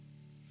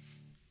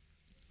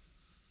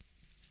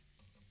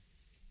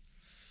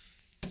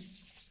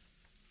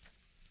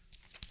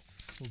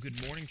Well,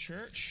 good morning,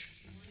 church.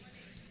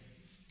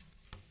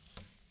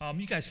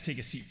 You guys can take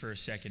a seat for a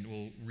second.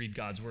 We'll read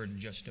God's word in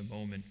just a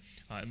moment.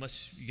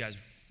 Unless you guys,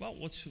 well,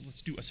 let's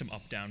do some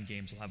up-down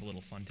games. We'll have a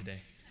little fun today.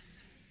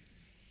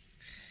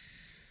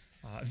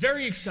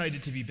 Very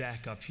excited to be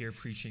back up here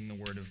preaching the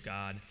word of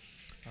God.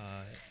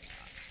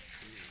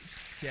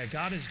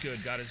 God is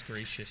good. God is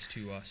gracious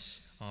to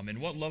us.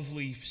 And what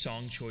lovely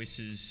song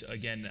choices,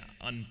 again,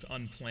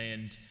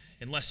 unplanned,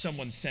 unless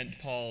someone sent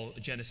Paul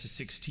Genesis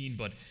 16,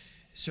 but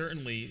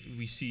certainly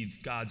we see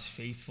God's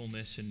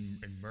faithfulness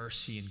and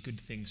mercy and good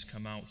things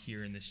come out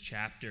here in this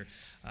chapter.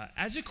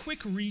 As a quick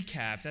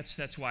recap,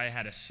 that's why I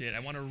had to sit. I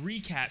want to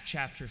recap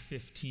chapter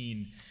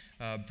 15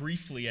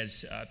 briefly,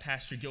 as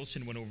Pastor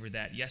Gilson went over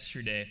that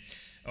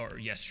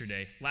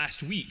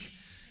last week.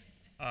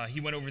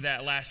 He went over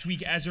that last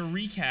week. As a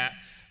recap,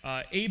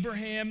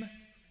 Abraham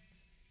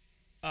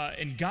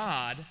and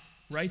God,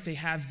 right, they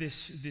have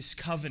this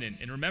covenant.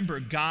 And remember,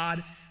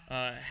 God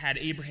had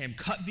Abraham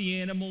cut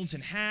the animals in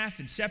half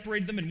and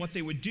separated them, and what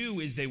they would do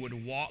is they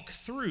would walk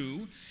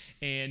through,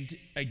 and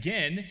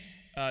again,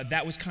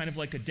 that was kind of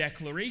like a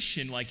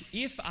declaration, like,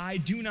 if I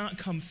do not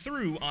come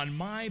through on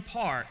my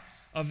part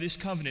of this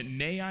covenant,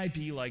 may I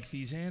be like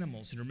these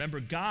animals. And remember,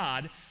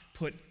 God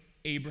put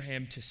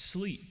Abraham to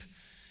sleep,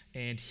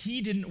 and he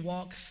didn't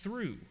walk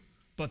through,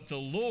 but the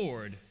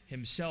Lord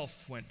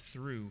himself went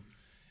through.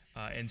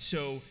 And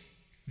so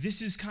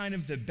this is kind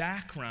of the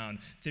background.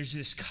 There's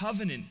this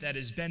covenant that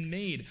has been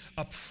made,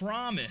 a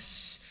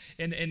promise.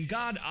 And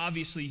God,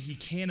 obviously, he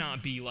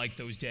cannot be like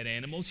those dead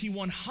animals. He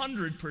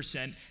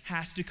 100%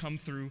 has to come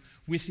through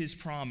with his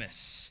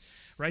promise,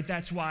 right?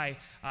 That's why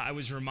I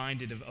was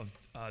reminded of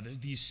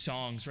these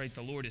songs, right?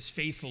 The Lord is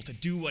faithful to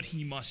do what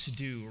he must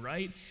do,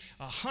 right?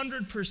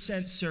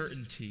 100%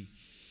 certainty.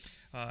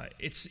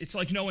 It's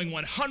like knowing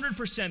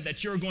 100%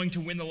 that you're going to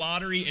win the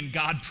lottery and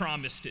God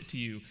promised it to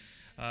you.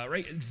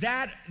 Right?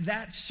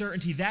 That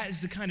certainty, that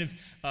is the kind of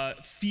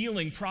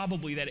feeling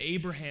probably that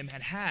Abraham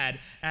had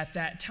at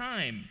that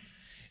time.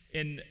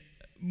 And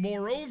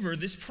moreover,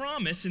 this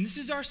promise, and this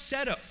is our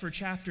setup for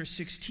chapter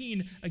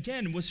 16,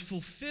 again, was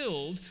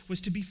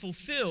to be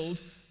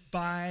fulfilled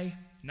by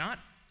not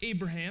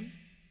Abraham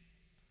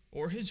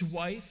or his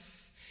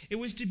wife. It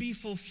was to be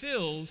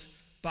fulfilled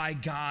by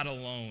God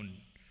alone.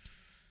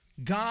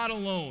 God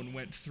alone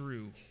went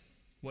through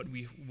what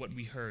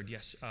we heard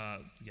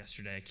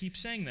yesterday. I keep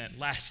saying that.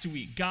 Last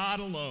week,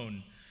 God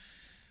alone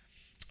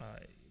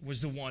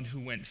was the one who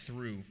went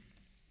through.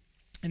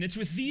 And it's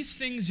with these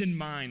things in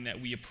mind that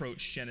we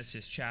approach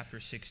Genesis chapter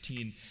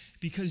 16,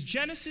 because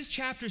Genesis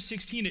chapter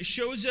 16, it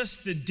shows us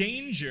the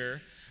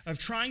danger of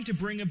trying to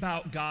bring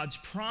about God's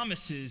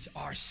promises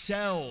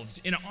ourselves,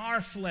 in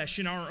our flesh,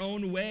 in our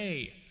own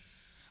way.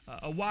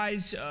 A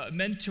wise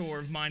mentor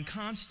of mine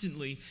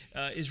constantly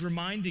is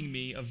reminding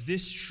me of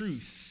this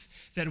truth,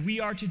 that we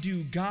are to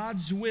do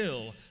God's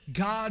will,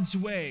 God's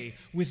way,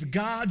 with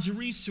God's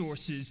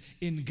resources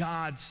in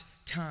God's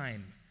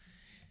time.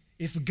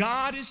 If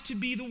God is to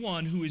be the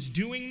one who is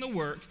doing the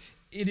work,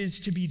 it is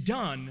to be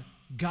done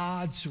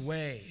God's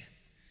way.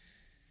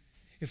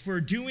 If we're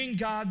doing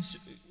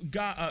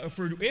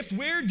if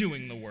we're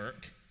doing the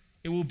work,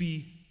 it will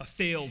be a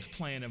failed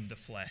plan of the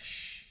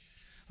flesh.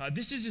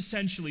 This is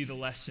essentially the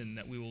lesson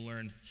that we will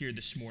learn here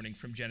this morning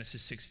from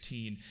Genesis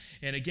 16.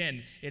 And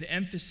again, it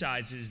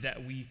emphasizes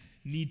that we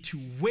need to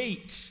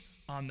wait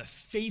on the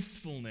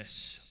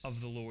faithfulness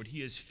of the Lord.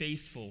 He is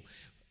faithful.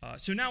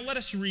 So now let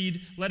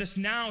us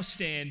now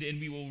stand,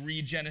 and we will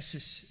read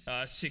Genesis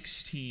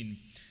 16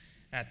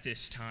 at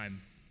this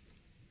time.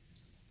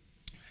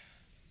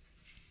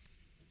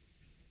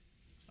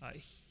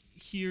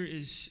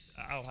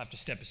 I'll have to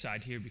step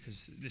aside here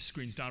because this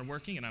screen's not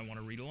working and I want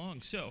to read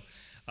along. So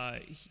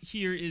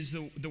here is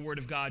the word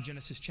of God,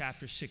 Genesis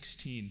chapter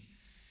 16.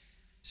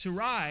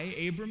 Sarai,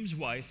 Abram's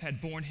wife, had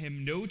borne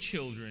him no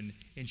children,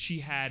 and she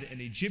had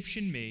an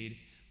Egyptian maid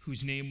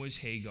whose name was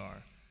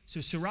Hagar. So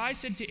Sarai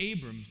said to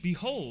Abram,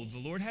 "Behold, the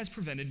Lord has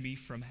prevented me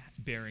from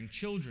bearing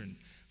children.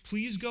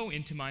 Please go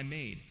into my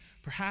maid.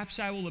 Perhaps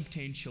I will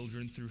obtain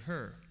children through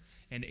her."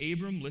 And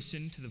Abram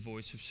listened to the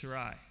voice of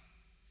Sarai.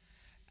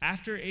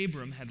 After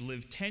Abram had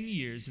lived 10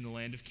 years in the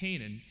land of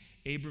Canaan,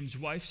 Abram's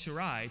wife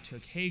Sarai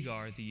took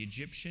Hagar the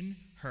Egyptian,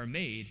 her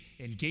maid,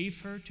 and gave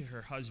her to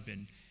her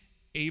husband,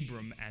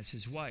 Abram, as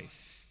his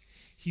wife.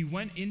 He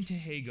went into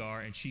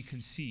Hagar, and she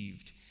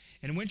conceived.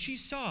 And when she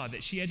saw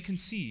that she had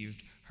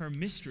conceived, her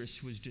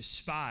mistress was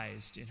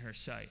despised in her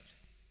sight.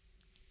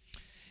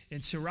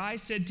 And Sarai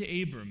said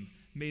to Abram,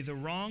 "May the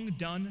wrong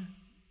done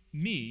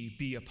me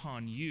be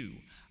upon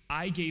you.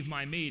 I gave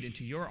my maid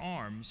into your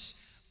arms,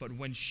 but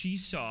when she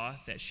saw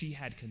that she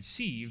had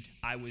conceived,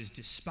 I was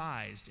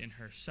despised in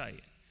her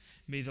sight.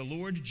 May the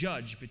Lord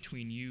judge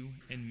between you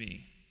and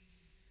me."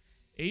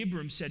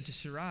 Abram said to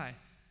Sarai,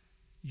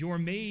 "Your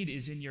maid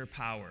is in your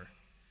power.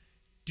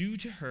 Do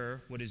to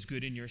her what is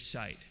good in your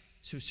sight."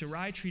 So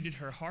Sarai treated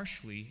her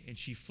harshly, and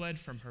she fled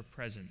from her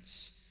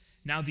presence.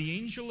 Now the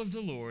angel of the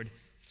Lord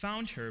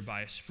found her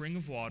by a spring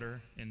of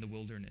water in the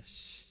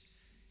wilderness.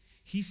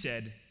 He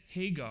said,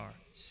 "Hagar,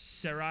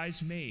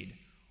 Sarai's maid,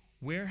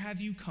 where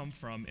have you come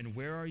from and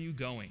where are you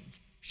going?"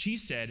 She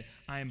said,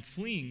 "I am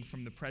fleeing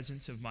from the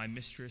presence of my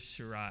mistress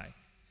Sarai."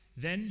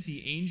 Then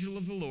the angel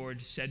of the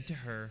Lord said to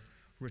her,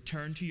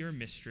 "Return to your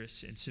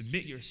mistress and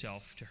submit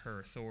yourself to her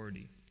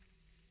authority."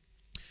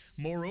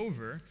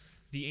 Moreover,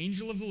 the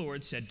angel of the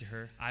Lord said to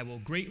her, "I will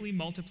greatly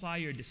multiply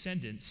your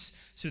descendants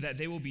so that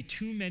they will be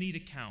too many to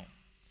count."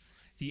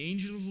 The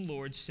angel of the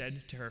Lord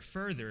said to her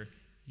further,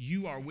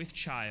 "You are with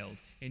child,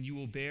 and you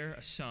will bear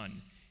a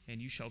son,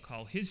 and you shall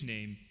call his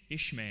name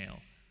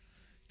Ishmael,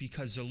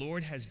 because the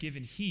Lord has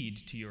given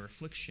heed to your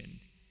affliction.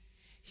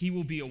 He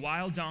will be a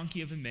wild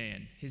donkey of a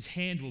man. His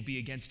hand will be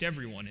against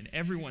everyone, and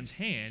everyone's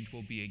hand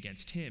will be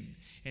against him,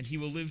 and he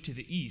will live to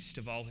the east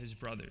of all his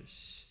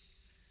brothers."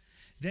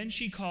 Then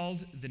she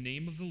called the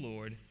name of the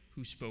Lord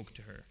who spoke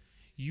to her.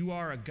 "You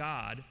are a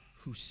God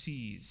who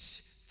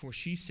sees." For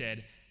she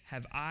said,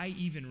 "Have I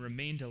even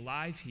remained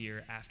alive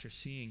here after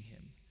seeing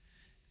him?"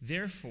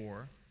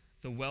 Therefore,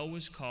 the well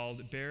was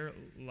called Ber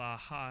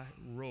Lahai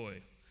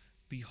Roi.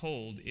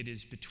 Behold, it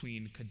is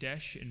between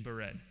Kadesh and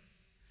Bered.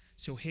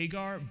 So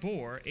Hagar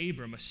bore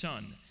Abram a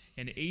son,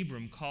 and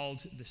Abram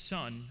called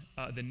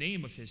the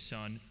name of his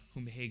son,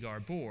 whom Hagar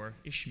bore,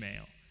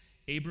 Ishmael.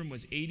 Abram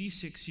was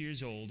 86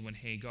 years old when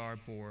Hagar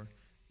bore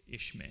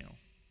Ishmael.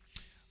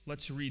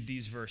 Let's read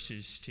these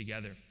verses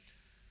together.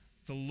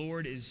 "The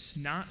Lord is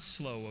not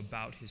slow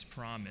about his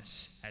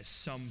promise, as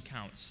some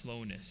count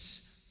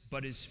slowness,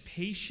 but is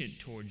patient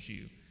towards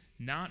you,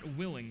 not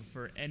willing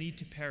for any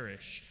to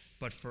perish,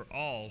 but for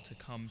all to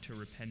come to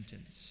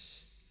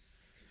repentance.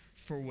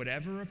 For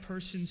whatever a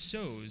person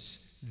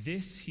sows,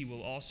 this he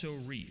will also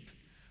reap.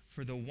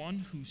 For the one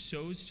who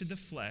sows to the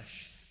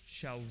flesh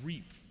shall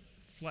reap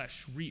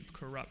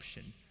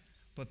corruption,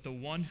 but the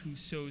one who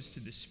sows to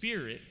the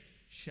Spirit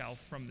shall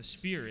from the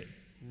Spirit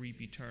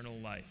reap eternal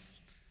life."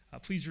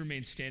 Please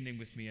remain standing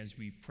with me as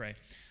we pray.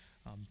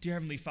 Dear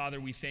Heavenly Father,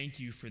 we thank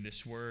you for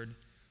this word.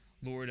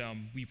 Lord,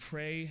 we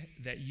pray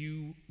that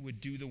you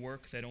would do the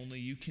work that only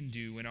you can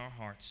do in our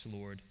hearts,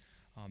 Lord,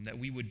 that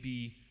we would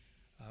be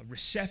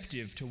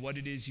receptive to what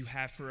it is you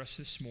have for us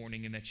this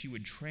morning, and that you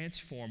would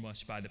transform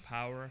us by the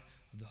power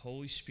of the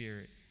Holy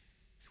Spirit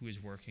who is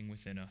working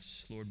within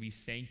us. Lord, we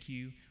thank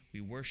you,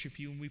 we worship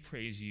you, and we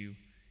praise you.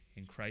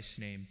 In Christ's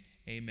name,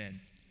 amen.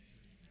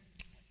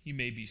 You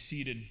may be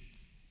seated.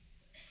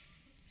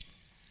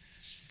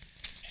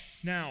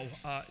 Now,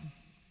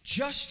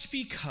 just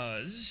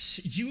because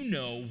you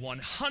know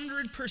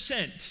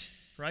 100%,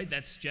 right?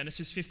 That's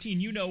Genesis 15.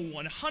 You know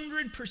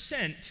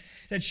 100%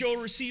 that you'll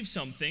receive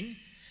something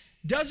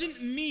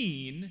doesn't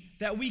mean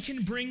that we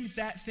can bring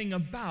that thing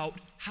about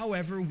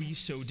however we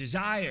so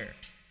desire.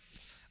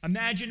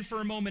 Imagine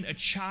for a moment a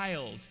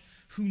child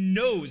who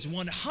knows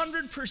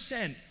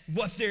 100%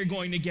 what they're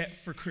going to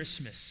get for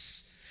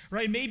Christmas,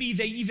 right? Maybe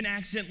they even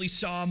accidentally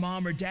saw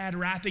mom or dad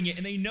wrapping it,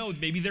 and they know,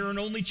 maybe they're an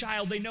only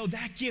child, they know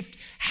that gift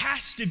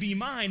has to be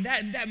mine,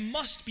 that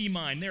must be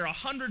mine. They're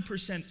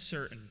 100%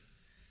 certain.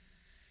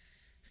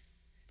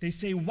 They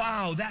say,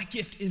 "Wow, that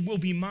gift, it will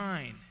be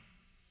mine."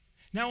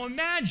 Now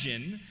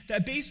imagine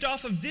that based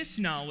off of this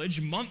knowledge,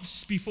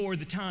 months before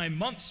the time,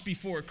 months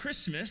before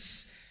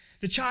Christmas,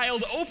 the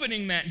child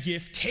opening that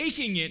gift,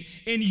 taking it,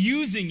 and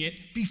using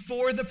it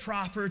before the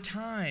proper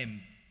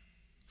time.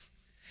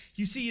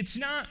 You see, it's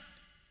not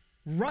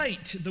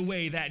right the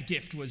way that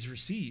gift was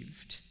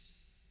received.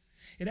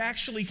 It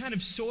actually kind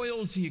of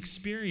soils the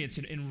experience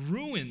and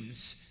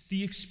ruins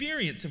the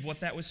experience of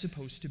what that was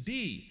supposed to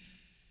be.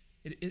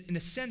 It, in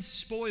a sense,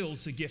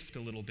 spoils the gift a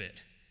little bit.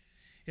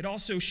 It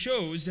also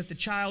shows that the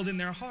child in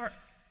their heart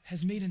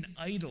has made an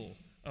idol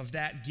of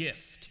that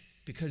gift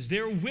because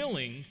they're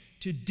willing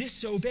to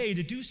disobey,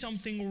 to do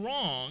something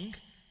wrong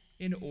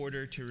in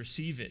order to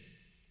receive it.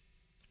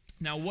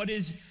 Now, what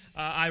is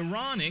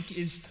ironic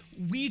is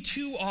we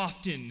too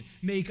often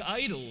make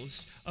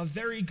idols of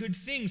very good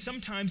things,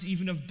 sometimes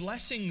even of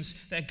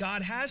blessings that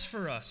God has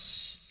for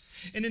us.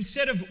 And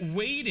instead of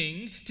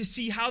waiting to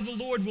see how the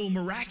Lord will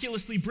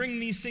miraculously bring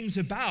these things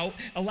about,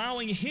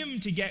 allowing him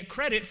to get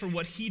credit for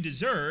what he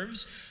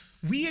deserves,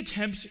 we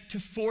attempt to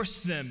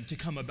force them to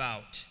come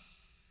about.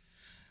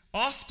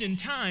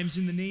 Oftentimes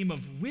in the name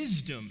of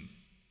wisdom,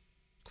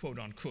 quote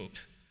unquote.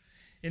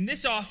 And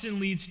this often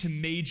leads to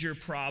major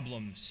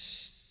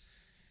problems.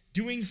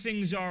 Doing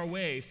things our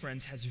way,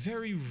 friends, has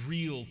very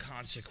real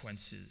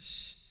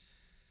consequences.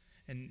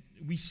 And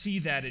we see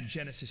that in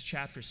Genesis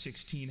chapter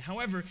 16.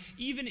 However,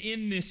 even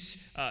in this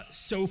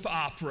soap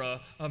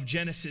opera of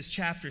Genesis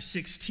chapter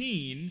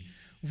 16,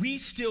 we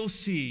still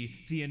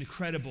see the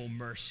incredible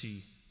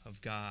mercy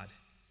of God.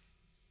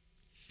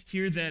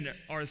 Here then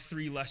are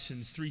three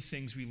lessons, three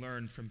things we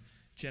learn from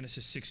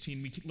Genesis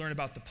 16. We learn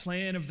about the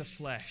plan of the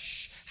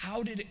flesh.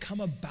 How did it come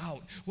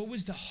about? What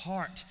was the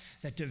heart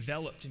that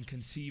developed and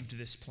conceived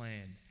this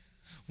plan?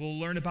 We'll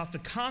learn about the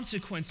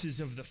consequences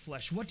of the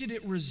flesh. What did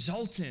it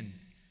result in?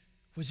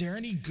 Was there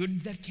any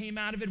good that came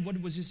out of it?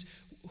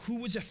 Who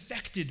was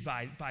affected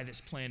by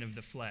this plan of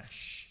the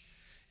flesh?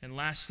 And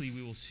lastly,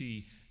 we will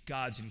see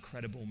God's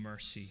incredible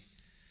mercy,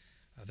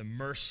 the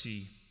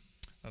mercy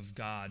of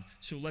God.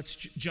 So let's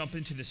jump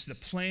into this, the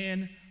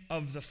plan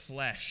of the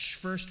flesh.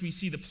 First, we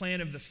see the plan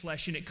of the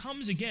flesh, and it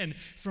comes again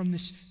from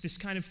this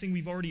kind of thing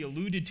we've already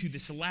alluded to,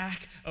 this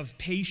lack of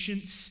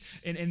patience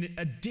and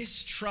a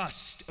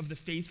distrust of the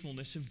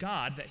faithfulness of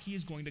God, that he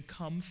is going to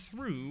come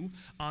through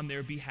on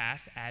their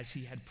behalf as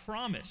he had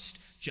promised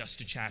just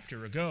a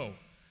chapter ago.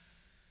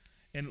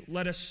 And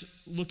let us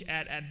look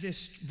at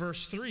this,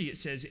 verse 3. It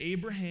says,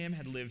 Abraham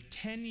had lived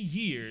 10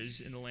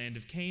 years in the land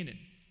of Canaan.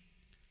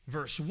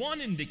 Verse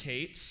 1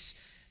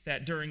 indicates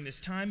that during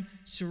this time,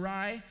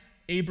 Sarai,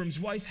 Abram's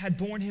wife, had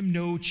borne him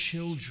no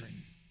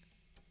children.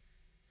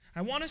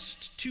 I want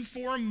us to,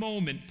 for a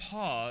moment,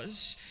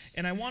 pause,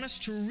 and I want us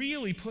to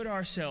really put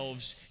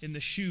ourselves in the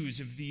shoes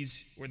of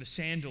these, or the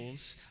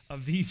sandals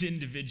of these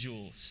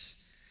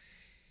individuals.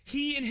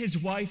 He and his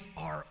wife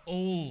are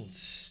old.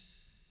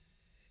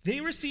 They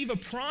receive a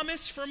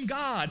promise from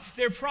God.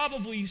 They're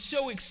probably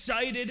so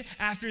excited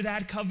after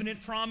that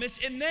covenant promise,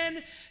 and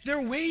then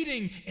they're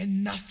waiting,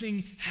 and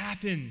nothing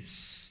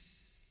happens.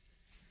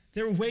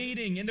 They're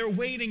waiting,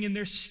 and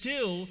they're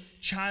still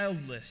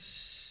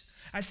childless.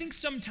 I think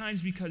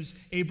sometimes because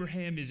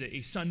Abraham is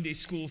a Sunday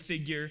school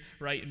figure,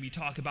 right, and we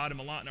talk about him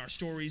a lot in our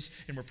stories,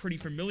 and we're pretty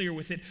familiar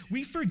with it,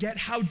 we forget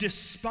how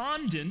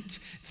despondent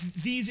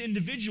these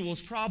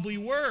individuals probably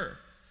were.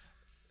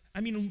 I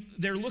mean,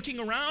 they're looking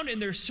around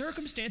and their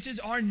circumstances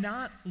are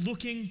not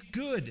looking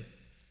good.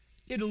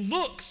 It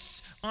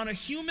looks on a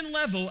human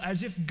level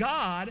as if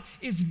God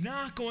is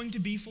not going to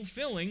be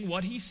fulfilling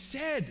what he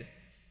said.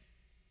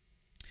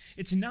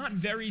 It's not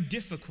very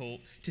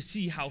difficult to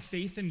see how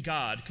faith in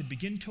God could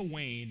begin to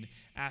wane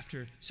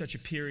after such a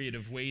period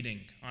of waiting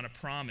on a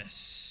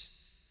promise.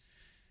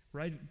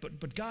 Right?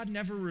 But God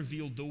never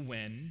revealed the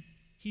when,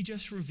 he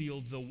just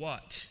revealed the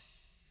what.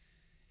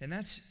 And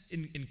that's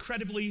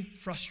incredibly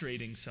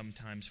frustrating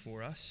sometimes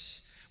for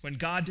us when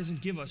God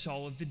doesn't give us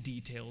all of the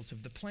details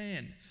of the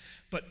plan.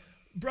 But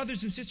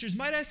brothers and sisters,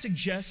 might I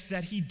suggest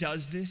that he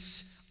does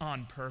this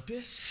on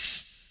purpose?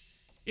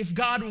 If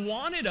God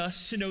wanted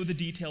us to know the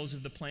details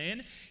of the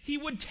plan, he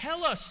would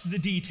tell us the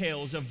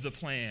details of the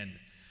plan.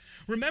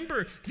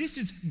 Remember, this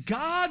is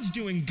God's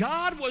doing.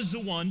 God was the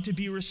one to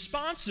be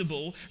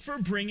responsible for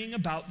bringing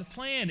about the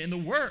plan and the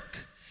work.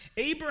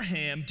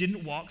 Abraham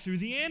didn't walk through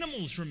the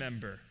animals,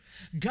 remember.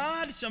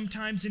 God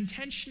sometimes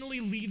intentionally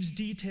leaves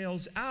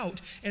details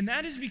out, and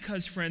that is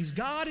because, friends,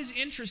 God is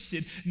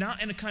interested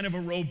not in a kind of a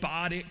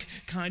robotic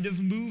kind of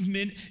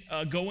movement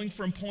going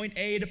from point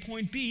A to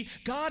point B.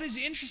 God is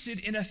interested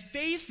in a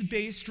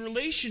faith-based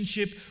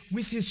relationship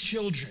with his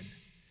children.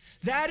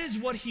 That is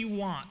what he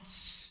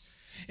wants.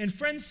 And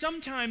friends,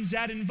 sometimes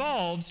that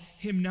involves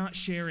him not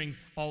sharing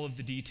all of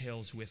the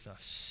details with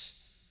us.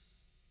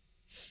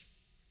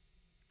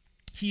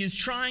 He is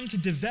trying to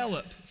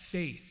develop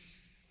faith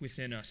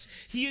within us.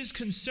 He is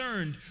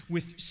concerned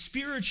with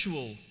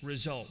spiritual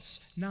results,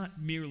 not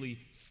merely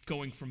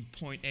going from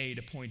point A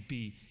to point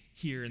B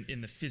here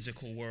in the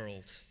physical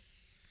world.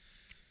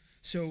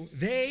 So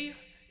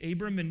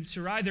Abram and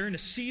Sarai, they're in a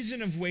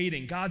season of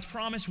waiting. God's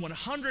promise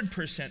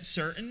 100%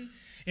 certain,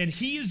 and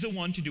he is the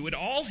one to do it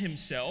all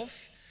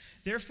himself.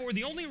 Therefore,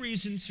 the only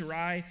reason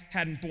Sarai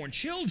hadn't borne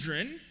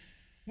children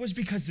was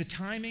because the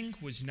timing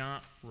was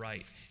not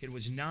right. It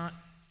was not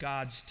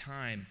God's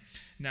time.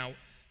 Now,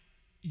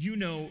 you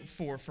know,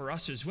 for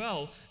us as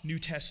well, New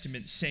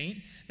Testament saint,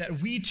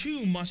 that we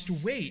too must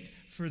wait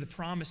for the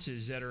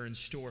promises that are in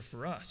store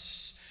for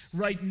us.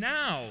 Right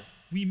now,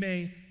 we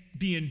may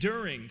be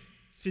enduring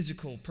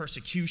physical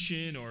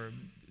persecution or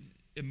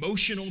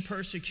emotional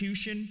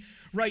persecution.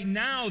 Right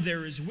now,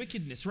 there is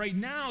wickedness. Right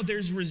now,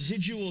 there's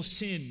residual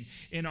sin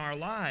in our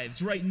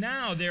lives. Right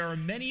now, there are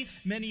many,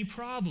 many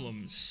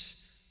problems.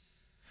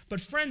 But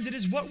friends, it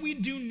is what we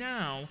do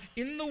now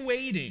in the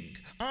waiting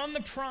on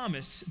the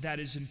promise that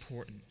is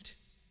important.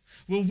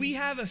 Will we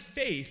have a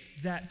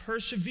faith that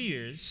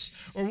perseveres,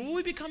 or will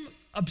we become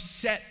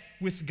upset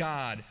with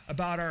God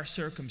about our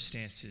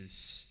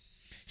circumstances?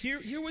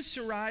 Here was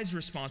Sarai's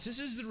response. This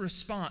is the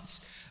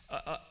response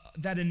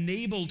that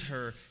enabled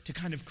her to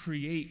kind of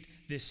create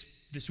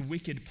this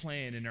wicked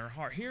plan in her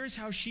heart. Here is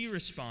how she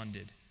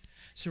responded.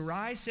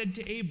 Sarai said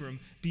to Abram,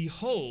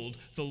 "Behold,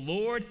 the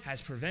Lord has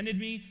prevented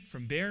me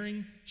from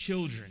bearing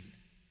children."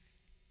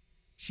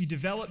 She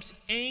develops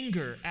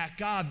anger at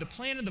God. The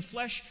plan of the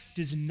flesh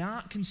does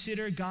not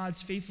consider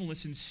God's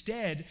faithfulness.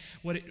 Instead,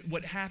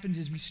 what happens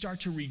is we start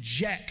to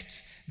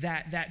reject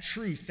that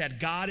truth, that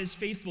God is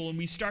faithful, and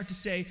we start to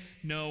say,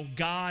 no,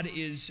 God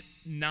is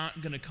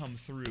not going to come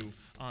through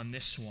on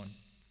this one.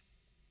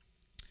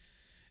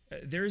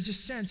 There is a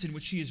sense in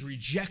which she is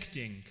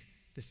rejecting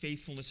the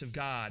faithfulness of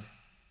God.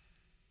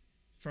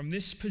 From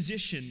this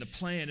position, the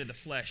plan of the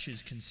flesh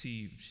is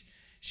conceived.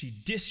 She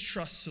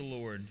distrusts the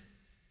Lord.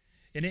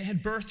 And it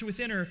had birthed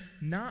within her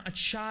not a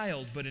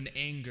child, but an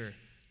anger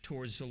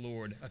towards the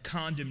Lord, a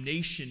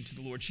condemnation to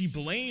the Lord. She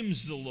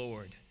blames the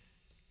Lord.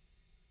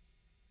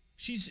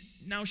 She's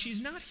not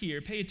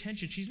here, pay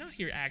attention, she's not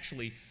here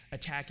actually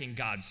attacking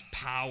God's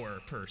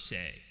power per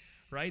se,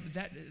 right?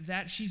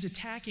 That she's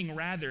attacking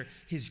rather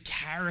his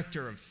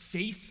character of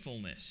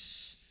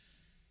faithfulness.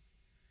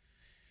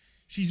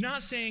 She's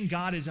not saying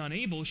God is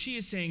unable. She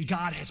is saying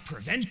God has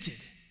prevented.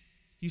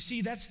 You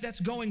see, that's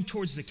going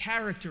towards the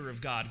character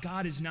of God.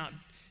 God is not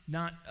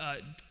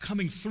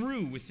coming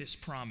through with this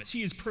promise.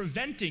 He is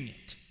preventing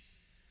it.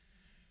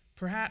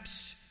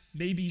 Perhaps,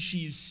 maybe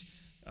she's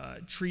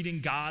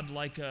treating God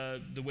like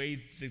the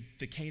way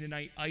the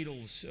Canaanite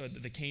idols,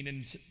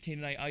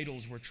 Canaanite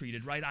idols were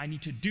treated, right? I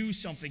need to do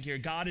something here.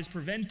 God is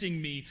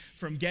preventing me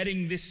from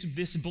getting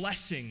this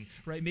blessing,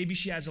 right? Maybe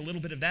she has a little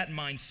bit of that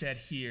mindset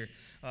here,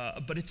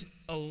 but it's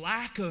a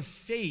lack of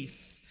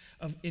faith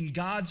in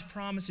God's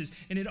promises,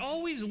 and it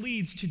always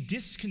leads to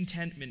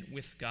discontentment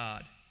with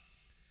God.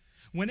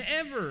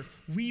 Whenever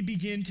we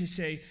begin to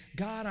say,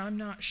 God, I'm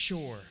not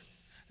sure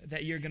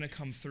that you're going to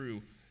come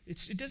through,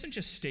 it doesn't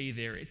just stay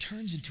there. It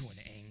turns into an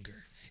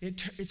anger.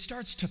 It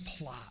starts to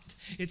plot.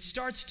 It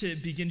starts to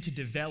begin to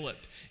develop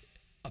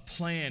a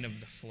plan of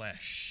the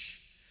flesh.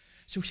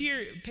 So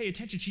here, pay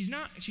attention.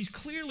 She's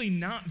clearly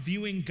not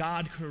viewing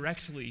God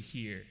correctly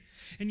here.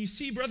 And you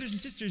see, brothers and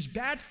sisters,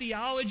 bad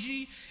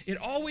theology, it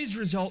always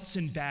results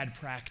in bad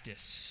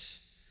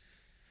practice.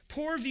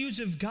 Poor views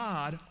of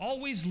God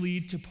always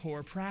lead to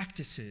poor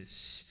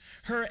practices.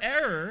 Her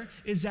error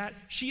is that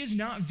she is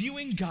not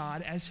viewing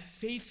God as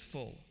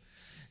faithful.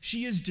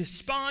 She is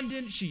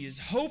despondent, she is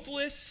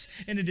hopeless,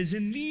 and it is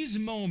in these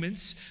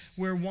moments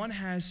where one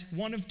has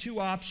one of two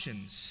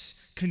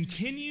options: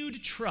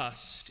 continued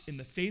trust in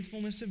the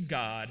faithfulness of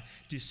God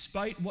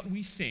despite what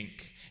we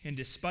think and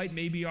despite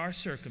maybe our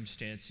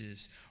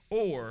circumstances,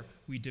 or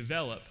we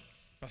develop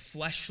a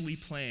fleshly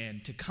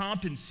plan to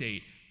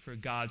compensate for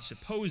God's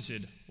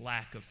supposed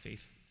lack of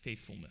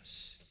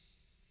faithfulness.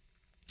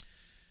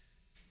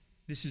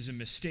 This is a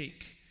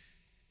mistake.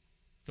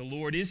 The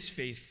Lord is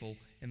faithful,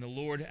 and the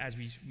Lord, as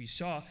we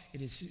saw,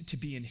 it is to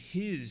be in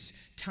his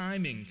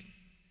timing.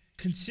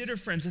 Consider,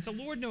 friends, that the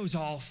Lord knows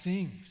all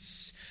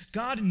things.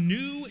 God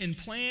knew and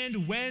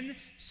planned when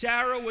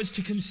Sarah was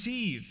to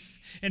conceive.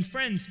 And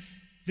friends,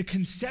 the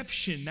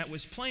conception that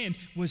was planned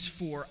was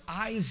for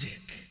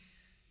Isaac,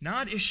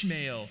 not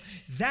Ishmael.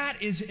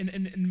 That is,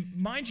 and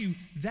mind you,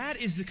 that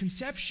is the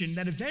conception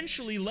that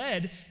eventually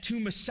led to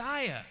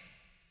Messiah.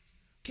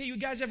 Okay, you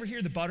guys ever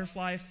hear the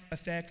butterfly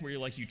effect where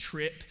you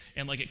trip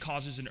and it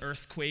causes an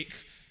earthquake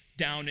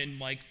down in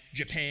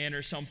Japan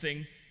or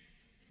something,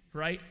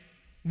 right?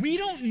 We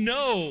don't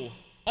know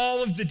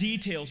all of the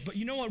details, but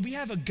you know what? We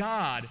have a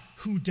God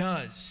who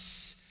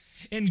does.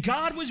 And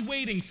God was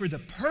waiting for the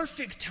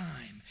perfect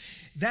time.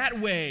 That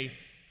way,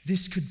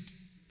 this could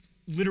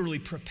literally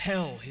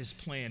propel his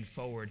plan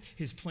forward,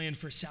 his plan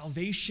for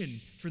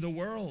salvation for the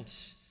world.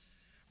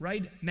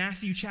 Right?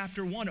 Matthew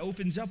chapter 1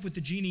 opens up with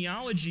the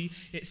genealogy.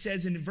 It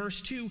says in verse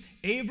 2,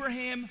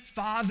 Abraham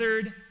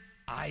fathered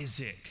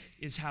Isaac,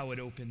 is how it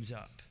opens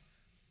up.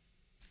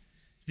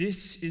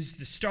 This is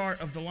the start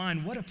of the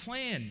line. What a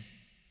plan.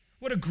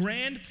 What a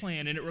grand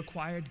plan, and it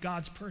required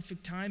God's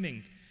perfect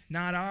timing,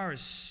 not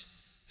ours.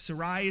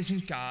 Sarai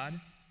isn't God.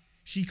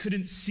 She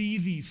couldn't see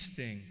these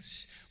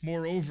things.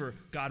 Moreover,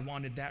 God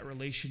wanted that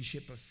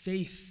relationship of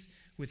faith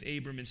with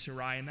Abram and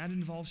Sarai, and that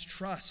involves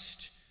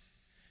trust.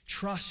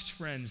 Trust,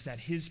 friends, that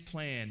his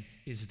plan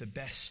is the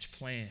best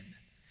plan,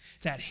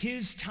 that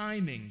his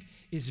timing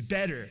is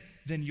better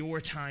than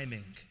your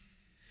timing,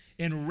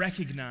 and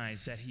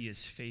recognize that he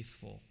is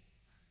faithful.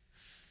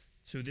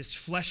 So this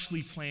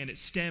fleshly plan, it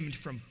stemmed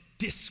from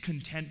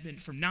discontentment,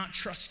 from not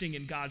trusting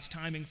in God's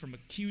timing, from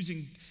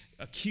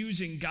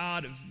accusing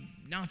God of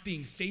not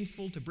being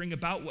faithful to bring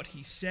about what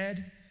he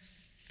said.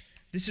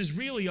 This is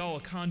really all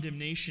a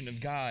condemnation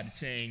of God,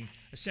 saying,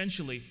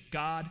 essentially,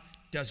 God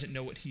doesn't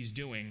know what he's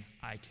doing.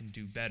 I can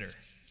do better.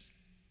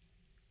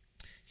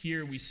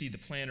 Here we see the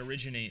plan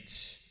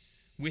originates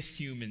with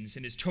humans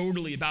and is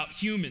totally about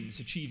humans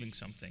achieving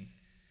something.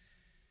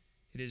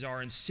 It is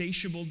our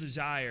insatiable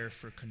desire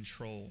for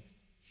control.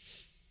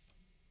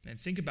 And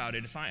think about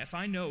it. If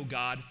I know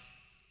God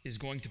is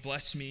going to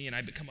bless me and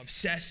I become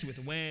obsessed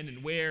with when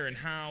and where and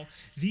how,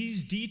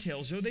 these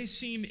details, though they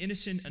seem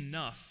innocent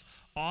enough,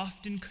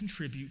 often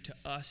contribute to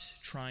us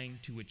trying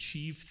to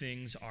achieve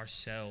things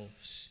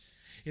ourselves.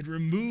 It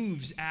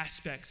removes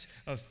aspects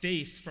of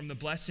faith from the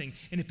blessing,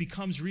 and it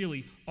becomes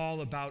really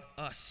all about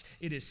us.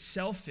 It is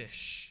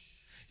selfish.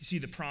 You see,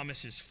 the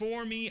promise is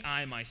for me.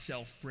 I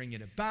myself bring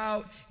it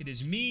about. It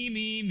is me,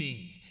 me,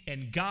 me.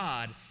 And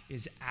God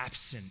is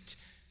absent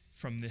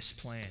from this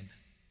plan.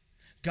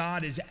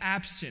 God is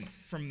absent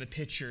from the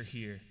picture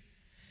here.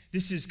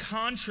 This is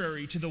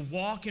contrary to the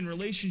walk in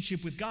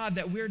relationship with God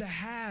that we're to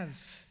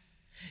have.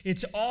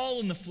 It's all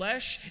in the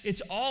flesh.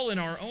 It's all in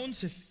our own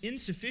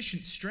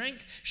insufficient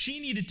strength. She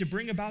needed to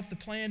bring about the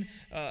plan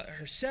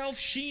herself.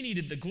 She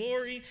needed the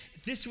glory.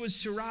 This was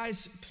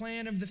Sarai's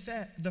plan of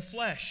the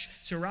flesh.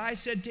 Sarai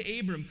said to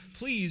Abram,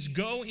 "Please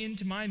go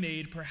into my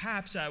maid.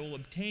 Perhaps I will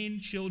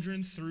obtain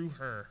children through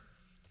her."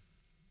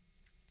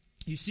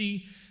 You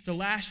see, the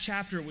last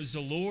chapter was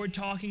the Lord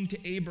talking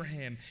to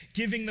Abraham,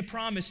 giving the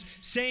promise,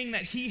 saying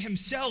that he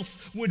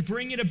himself would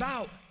bring it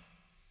about.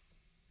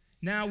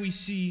 Now we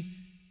see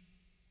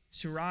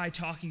Sarai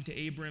talking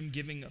to Abram,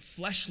 giving a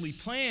fleshly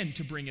plan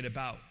to bring it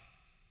about.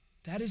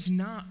 That is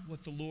not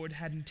what the Lord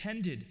had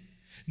intended.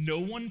 No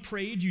one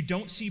prayed. You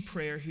don't see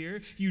prayer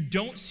here. You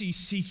don't see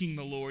seeking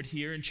the Lord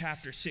here in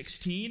chapter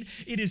 16.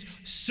 It is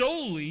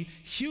solely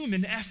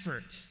human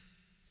effort.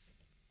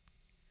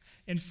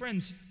 And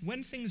friends,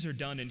 when things are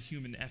done in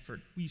human effort,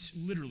 we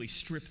literally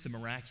strip the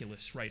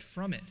miraculous right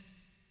from it.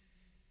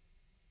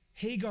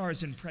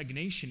 Hagar's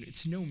impregnation,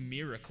 it's no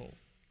miracle,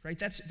 right?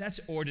 That's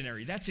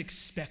ordinary. That's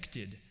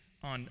expected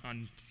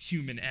on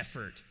human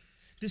effort.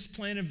 This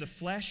plan of the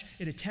flesh,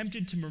 it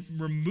attempted to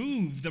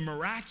remove the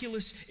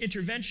miraculous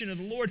intervention of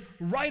the Lord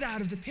right out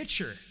of the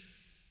picture.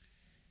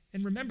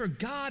 And remember,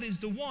 God is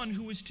the one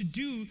who was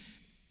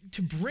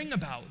to bring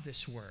about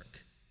this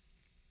work.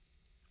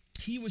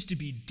 He was to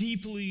be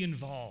deeply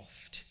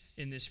involved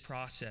in this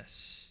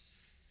process.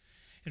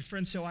 And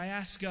friends, so I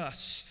ask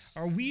us,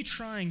 are we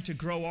trying to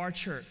grow our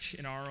church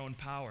in our own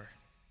power?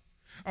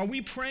 Are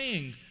we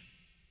praying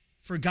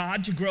for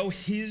God to grow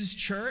his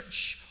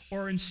church?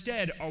 Or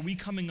instead, are we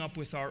coming up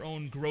with our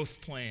own growth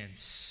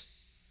plans?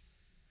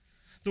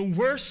 The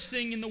worst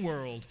thing in the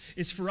world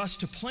is for us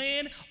to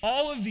plan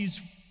all of these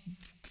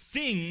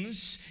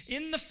things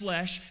in the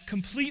flesh,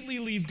 completely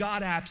leave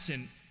God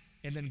absent,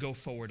 and then go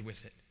forward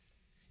with it.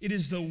 It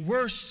is the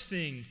worst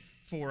thing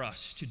for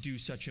us to do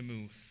such a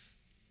move.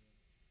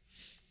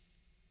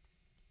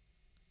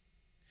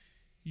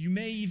 You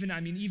may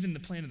even the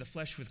plan of the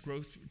flesh with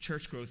growth,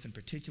 church growth in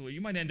particular,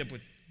 you might end up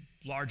with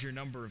larger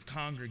number of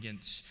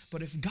congregants.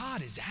 But if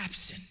God is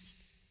absent,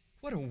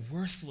 what a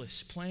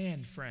worthless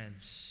plan,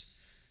 friends.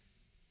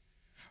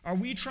 Are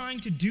we trying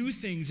to do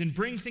things and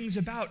bring things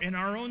about in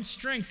our own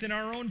strength, in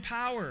our own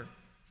power?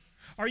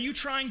 Are you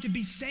trying to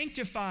be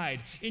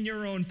sanctified in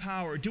your own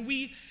power?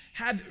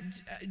 Have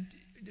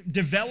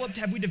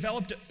we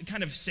developed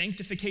kind of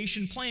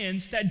sanctification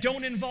plans that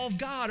don't involve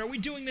God? Are we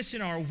doing this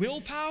in our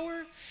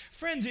willpower?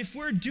 Friends, if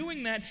we're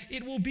doing that,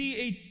 it will be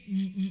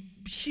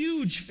a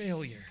huge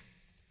failure.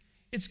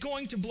 It's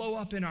going to blow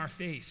up in our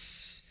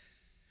face.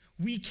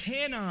 We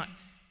cannot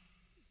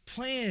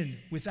plan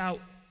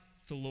without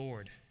the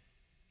Lord.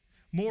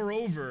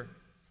 Moreover,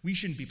 we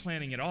shouldn't be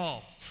planning at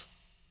all.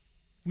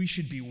 We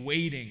should be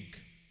waiting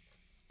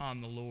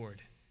on the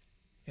Lord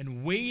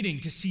and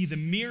waiting to see the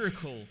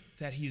miracle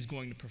that he's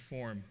going to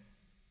perform.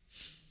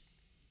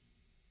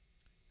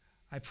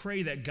 I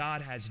pray that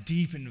God has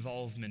deep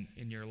involvement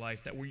in your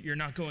life, that you're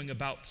not going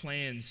about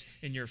plans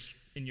in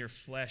your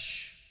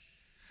flesh.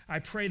 I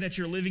pray that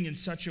you're living in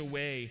such a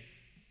way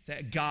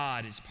that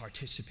God is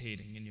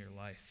participating in your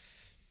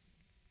life.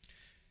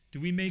 Do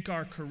we make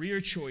our career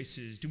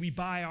choices? Do we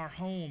buy our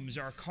homes,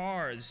 our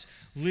cars,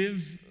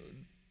 live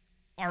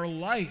our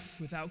life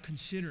without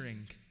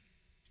considering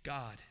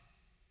God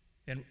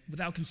and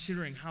without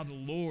considering how the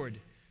Lord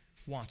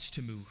wants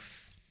to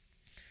move?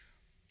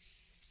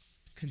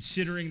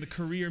 Considering the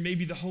career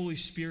maybe the Holy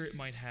Spirit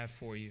might have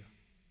for you.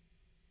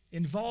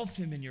 Involve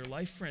him in your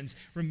life, friends.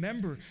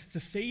 Remember, the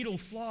fatal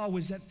flaw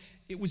was that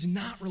it was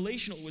not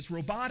relational. It was a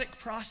robotic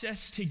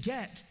process to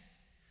get.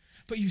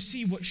 But you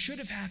see, what should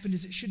have happened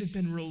is it should have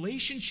been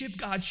relationship.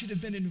 God should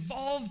have been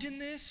involved in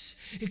this.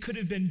 It could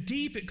have been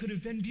deep. It could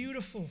have been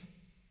beautiful.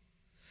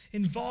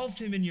 Involve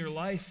him in your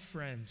life,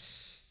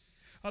 friends.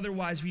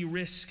 Otherwise, we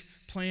risk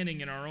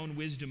planning in our own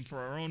wisdom for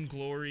our own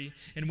glory.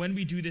 And when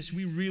we do this,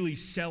 we really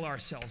sell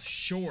ourselves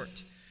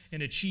short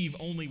and achieve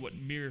only what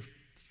mere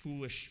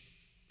foolish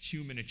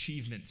human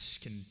achievements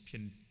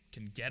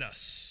can get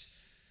us.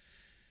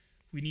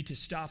 We need to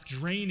stop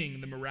draining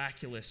the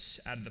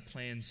miraculous out of the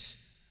plans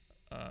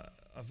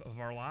of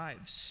our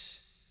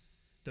lives.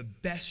 The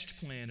best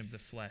plan of the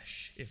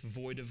flesh, if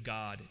void of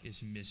God,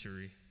 is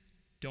misery.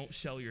 Don't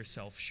sell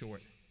yourself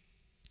short.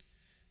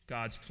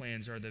 God's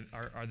plans are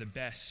the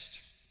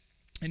best.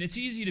 And it's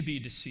easy to be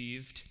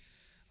deceived.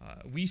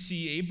 We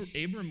see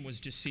Abram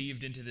was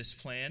deceived into this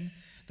plan.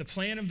 The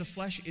plan of the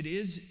flesh, it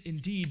is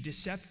indeed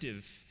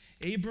deceptive.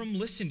 Abram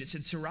listened. It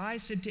said, Sarai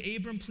said to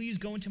Abram, please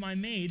go into my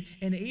maid.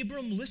 And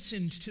Abram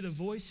listened to the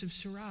voice of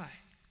Sarai.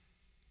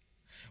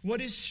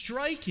 What is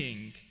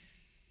striking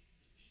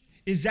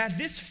is that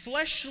this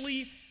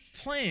fleshly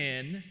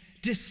plan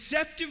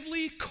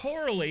deceptively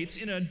correlates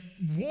in a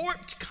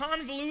warped,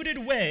 convoluted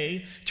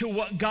way to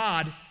what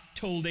God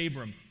told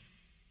Abram.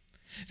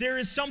 There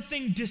is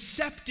something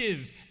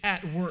deceptive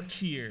at work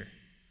here.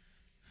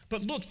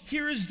 But look,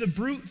 here is the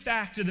brute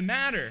fact of the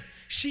matter.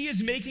 She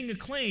is making a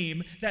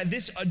claim that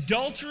this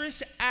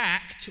adulterous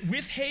act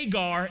with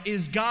Hagar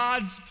is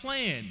God's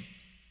plan.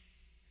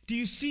 Do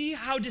you see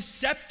how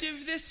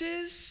deceptive this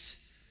is?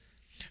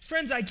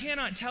 Friends, I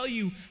cannot tell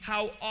you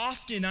how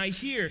often I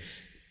hear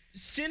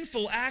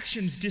sinful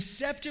actions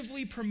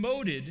deceptively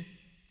promoted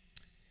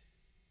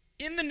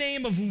in the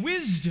name of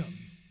wisdom,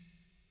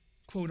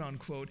 quote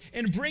unquote,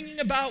 and bringing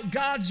about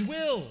God's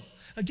will.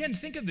 Again,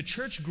 think of the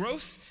church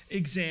growth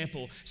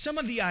example. Some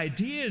of the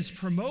ideas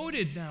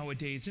promoted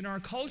nowadays in our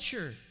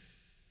culture.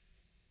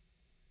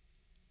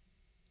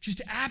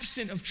 Just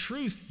absent of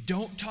truth.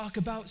 Don't talk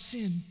about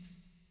sin.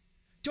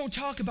 don't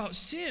talk about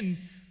sin.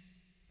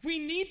 We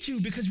need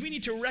to, because we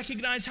need to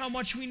recognize how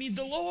much we need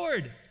the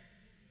Lord.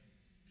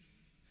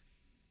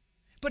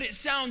 But it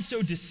sounds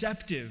so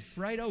deceptive,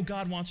 right? Oh,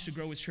 God wants to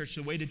grow his church.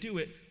 The way to do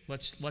it,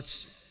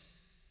 let's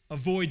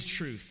avoid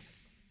truth.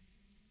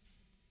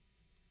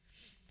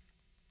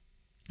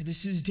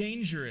 This is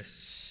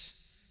dangerous.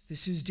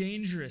 This is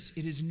dangerous.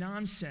 It is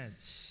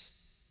nonsense.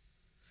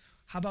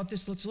 How about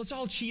this? Let's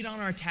all cheat on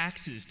our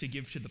taxes to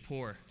give to the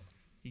poor.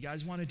 You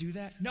guys want to do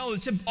that? No,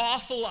 it's an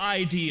awful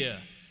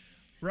idea,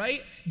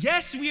 right?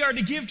 Yes, we are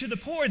to give to the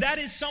poor. That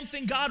is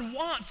something God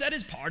wants. That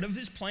is part of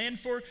his plan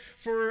for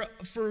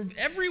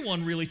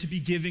everyone, really, to be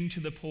giving to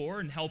the poor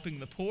and helping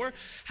the poor.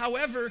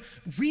 However,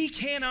 we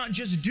cannot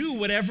just do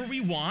whatever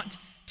we want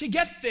to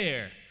get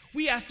there.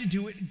 We have to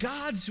do it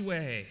God's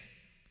way.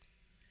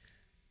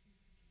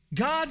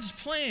 God's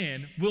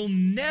plan will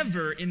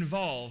never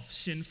involve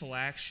sinful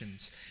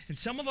actions. And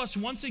some of us,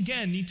 once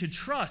again, need to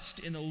trust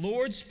in the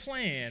Lord's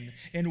plan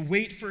and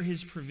wait for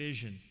his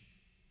provision.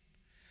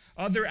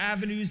 Other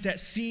avenues that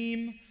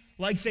seem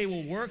like they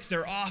will work,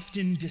 they're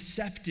often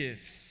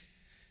deceptive.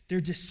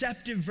 They're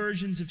deceptive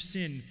versions of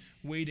sin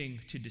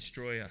waiting to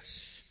destroy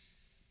us.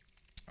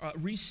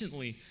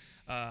 Recently,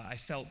 I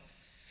felt,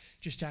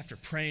 just after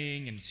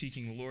praying and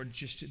seeking the Lord,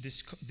 just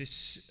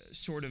this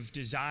sort of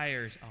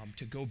desire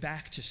to go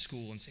back to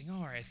school and saying,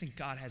 all right, I think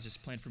God has this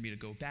plan for me to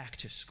go back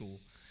to school.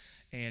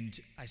 And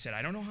I said,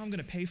 I don't know how I'm going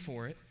to pay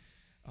for it,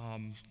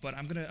 but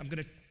I'm going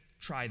to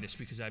try this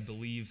because I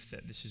believe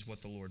that this is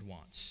what the Lord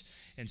wants.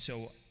 And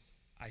so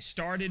I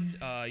started,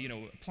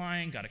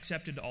 applying, got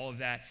accepted, all of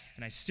that,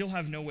 and I still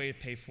have no way to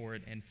pay for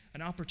it. And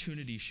an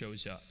opportunity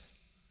shows up.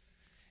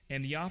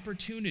 And the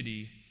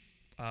opportunity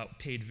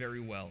paid very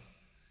well.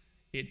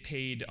 It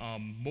paid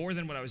more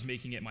than what I was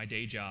making at my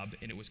day job,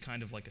 and it was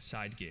kind of like a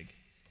side gig.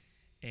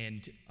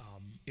 And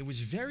it was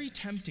very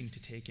tempting to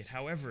take it.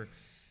 However,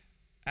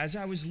 as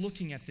I was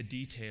looking at the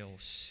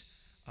details,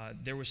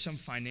 there were some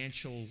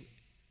financial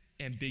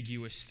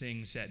ambiguous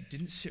things that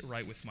didn't sit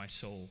right with my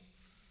soul.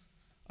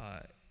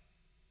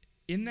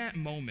 In that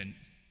moment,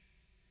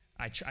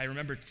 I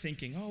remember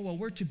thinking, oh, well,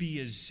 we're to be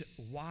as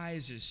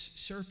wise as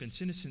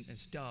serpents, innocent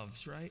as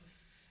doves, right?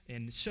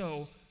 And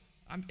so,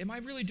 am I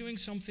really doing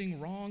something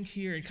wrong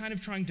here? And kind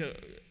of trying to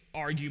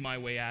argue my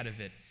way out of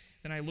it.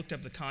 Then I looked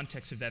up the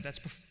context of that.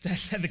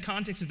 The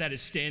context of that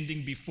is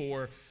standing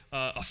before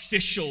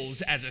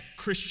officials as a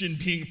Christian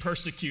being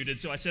persecuted.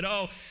 So I said,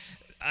 oh,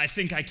 I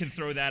think I can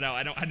throw that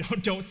out. I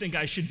don't think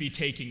I should be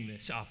taking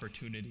this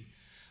opportunity.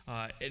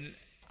 And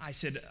I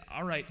said,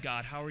 all right,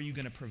 God, how are you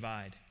going to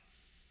provide?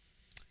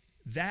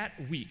 That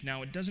week,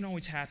 now it doesn't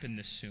always happen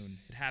this soon.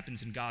 It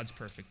happens in God's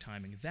perfect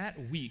timing. That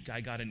week,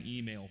 I got an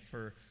email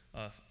for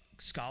a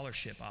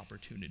scholarship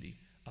opportunity.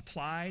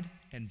 Applied,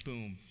 and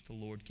boom, the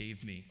Lord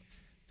gave me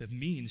the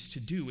means to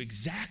do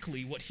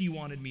exactly what he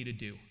wanted me to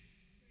do.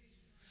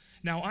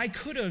 Now, I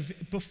could have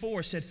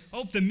before said,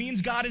 oh, the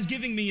means God is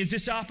giving me is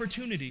this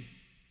opportunity.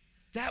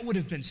 That would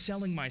have been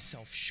selling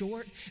myself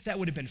short. That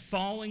would have been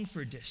falling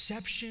for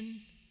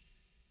deception.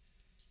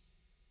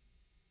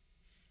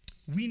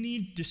 We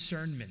need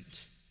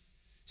discernment.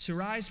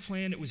 Sarai's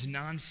plan, it was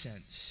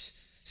nonsense.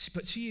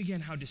 But see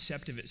again how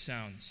deceptive it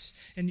sounds.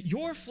 And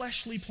your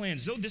fleshly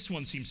plans, though this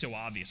one seems so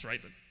obvious,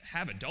 right?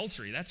 Have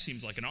adultery, that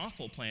seems like an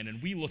awful plan.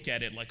 And we look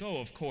at it like,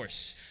 oh, of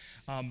course.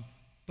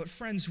 But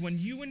friends, when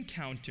you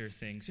encounter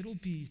things, it'll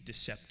be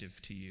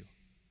deceptive to you.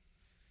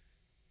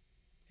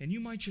 And you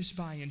might just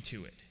buy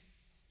into it.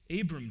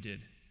 Abram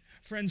did.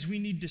 Friends, we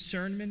need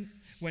discernment.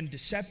 When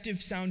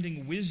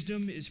deceptive-sounding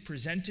wisdom is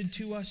presented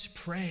to us,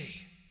 pray.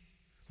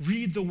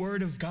 Read the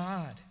Word of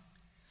God.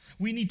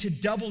 We need to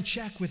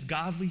double-check with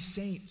godly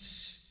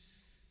saints.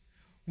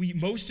 We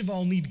most of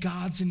all need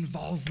God's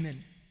involvement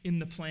in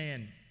the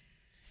plan.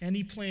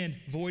 Any plan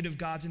void of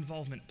God's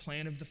involvement,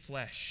 plan of the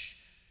flesh.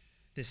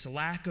 This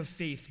lack of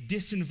faith,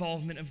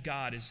 disinvolvement of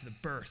God is the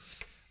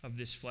birth of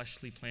this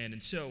fleshly plan.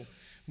 And so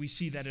we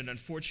see that it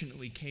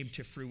unfortunately came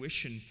to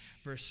fruition.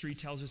 Verse 3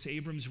 tells us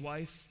Abram's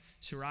wife,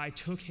 Sarai,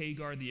 took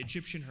Hagar, the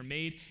Egyptian, her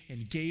maid,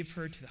 and gave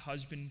her to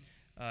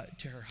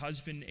her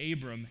husband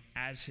Abram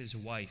as his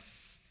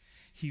wife.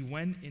 He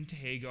went into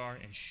Hagar,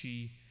 and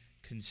she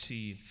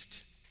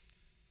conceived.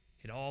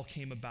 It all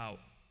came about.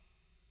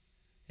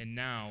 And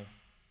now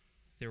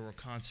there were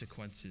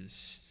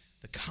consequences.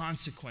 The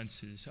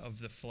consequences of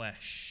the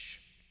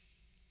flesh.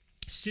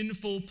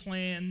 Sinful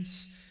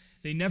plans,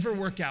 they never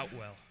work out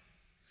well.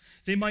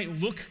 They might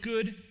look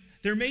good.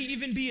 There may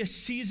even be a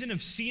season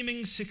of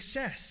seeming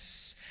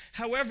success.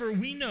 However,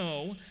 we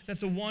know that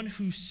the one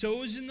who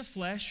sows in the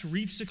flesh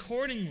reaps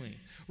accordingly.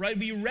 Right?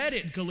 We read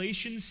it,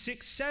 Galatians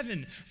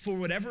 6:7. For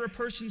whatever a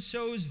person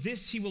sows,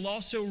 this he will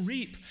also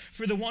reap.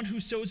 For the one who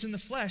sows in the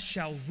flesh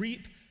shall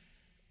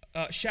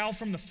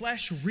from the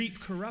flesh reap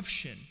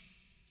corruption.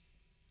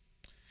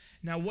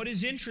 Now, what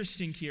is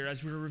interesting here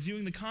as we're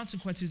reviewing the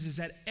consequences is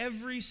that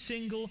every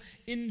single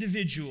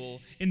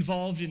individual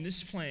involved in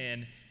this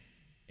plan,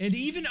 and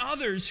even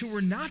others who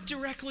were not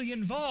directly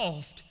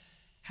involved,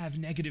 have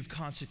negative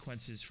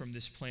consequences from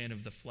this plan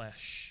of the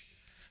flesh.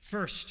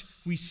 First,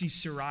 we see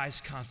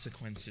Sarai's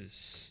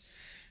consequences.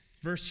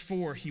 Verse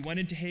 4, he went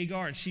into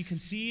Hagar, and she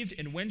conceived,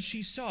 and when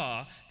she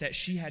saw that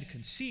she had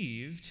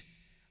conceived,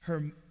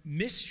 her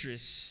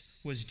mistress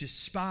was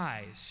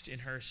despised in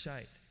her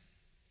sight.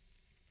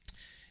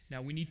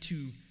 Now, we need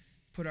to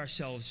put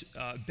ourselves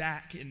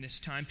back in this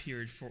time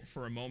period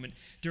for a moment.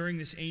 During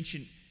this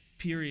ancient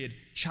period,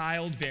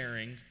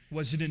 childbearing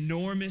was an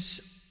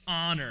enormous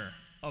honor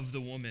of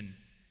the woman.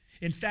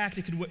 In fact,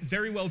 it could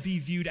very well be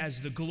viewed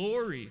as the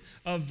glory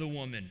of the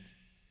woman.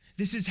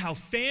 This is how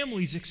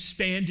families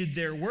expanded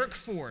their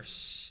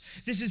workforce.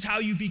 This is how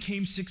you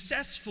became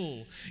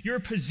successful. Your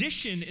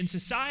position in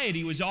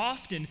society was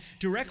often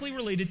directly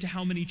related to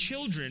how many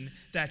children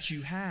that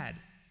you had.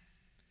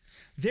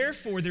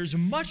 Therefore, there's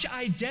much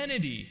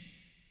identity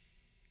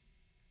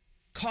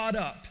caught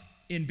up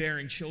in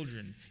bearing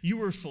children. You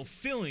were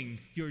fulfilling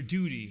your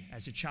duty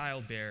as a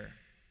childbearer.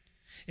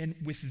 And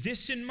with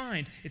this in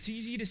mind, it's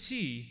easy to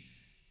see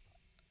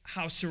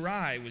how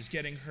Sarai was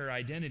getting her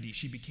identity.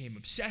 She became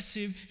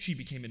obsessive, she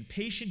became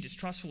impatient,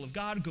 distrustful of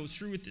God, goes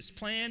through with this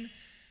plan.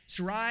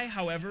 Sarai,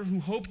 however, who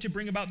hoped to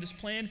bring about this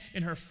plan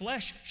in her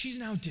flesh, she's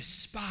now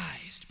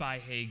despised by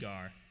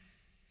Hagar.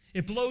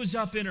 It blows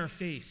up in her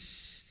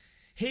face.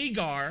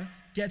 Hagar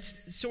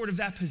gets sort of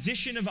that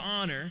position of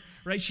honor,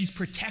 right? She's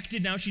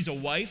protected now. She's a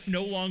wife,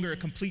 no longer a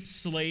complete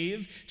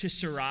slave to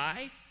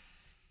Sarai.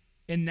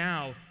 And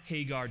now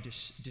Hagar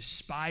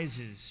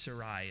despises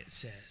Sarai, it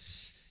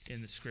says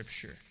in the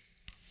scripture.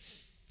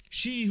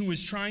 She who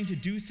was trying to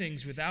do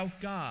things without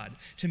God,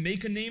 to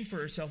make a name for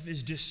herself,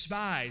 is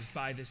despised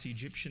by this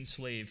Egyptian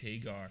slave,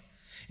 Hagar.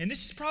 And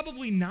this is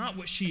probably not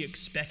what she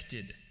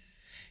expected.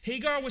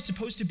 Hagar was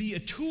supposed to be a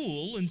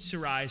tool in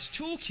Sarai's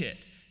toolkit,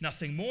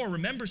 nothing more.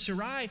 Remember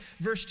Sarai,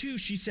 verse 2,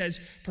 she says,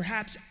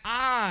 "Perhaps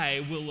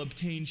I will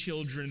obtain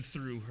children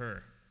through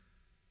her."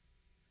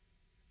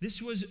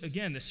 This was,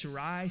 again, the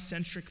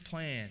Sarai-centric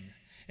plan.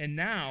 And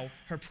now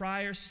her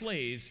prior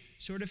slave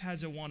sort of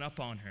has a one-up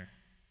on her.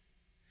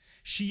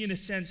 She, in a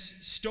sense,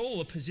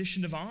 stole a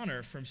position of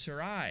honor from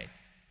Sarai,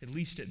 at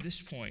least at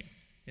this point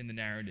in the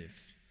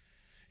narrative.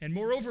 And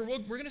moreover, we're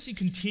going to see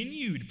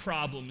continued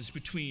problems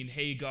between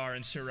Hagar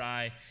and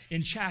Sarai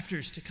in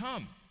chapters to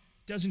come.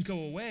 It doesn't go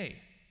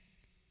away.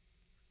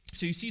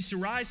 So you see,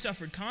 Sarai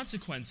suffered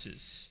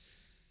consequences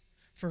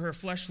for her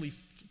fleshly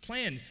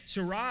plan.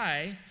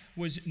 Sarai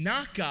was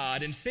not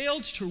God and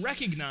failed to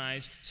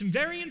recognize some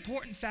very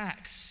important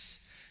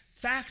facts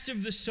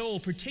of the soul,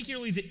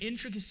 particularly the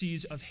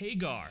intricacies of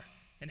Hagar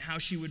and how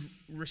she would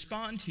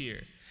respond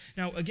here.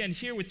 Now, again,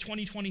 here with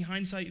 2020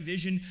 hindsight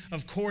vision,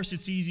 of course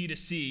it's easy to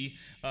see,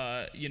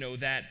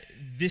 that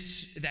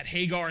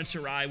Hagar and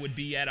Sarai would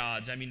be at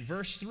odds. I mean,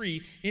 verse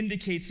 3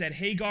 indicates that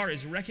Hagar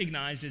is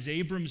recognized as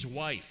Abram's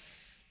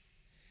wife.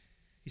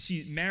 You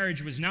see,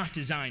 marriage was not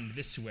designed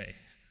this way.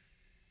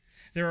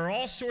 There are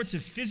all sorts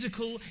of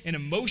physical and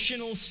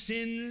emotional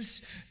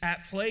sins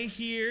at play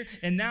here,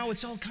 and now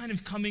it's all kind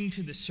of coming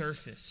to the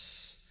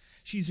surface.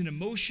 She's an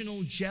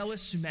emotional,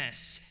 jealous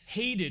mess,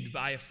 hated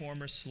by a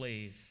former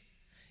slave,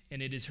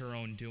 and it is her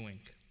own doing.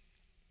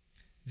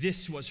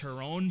 This was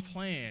her own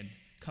plan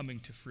coming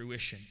to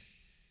fruition.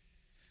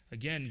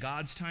 Again,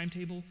 God's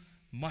timetable,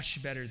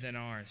 much better than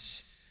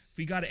ours. If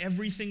we got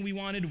everything we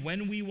wanted,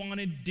 when we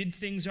wanted, did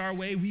things our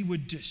way, we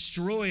would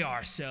destroy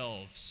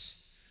ourselves.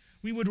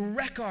 We would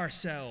wreck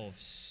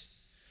ourselves.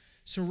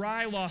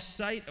 Sarai lost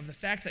sight of the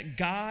fact that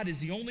God is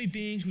the only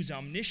being who's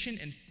omniscient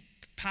and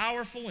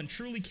powerful and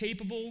truly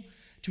capable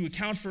to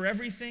account for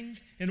everything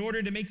in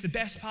order to make the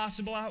best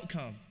possible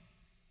outcome.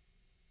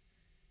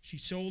 She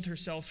sold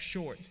herself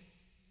short,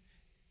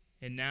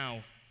 and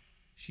now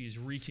she is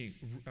reaping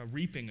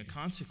a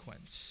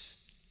consequence.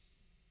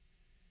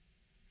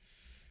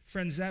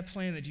 Friends, that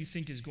plan that you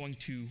think is going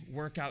to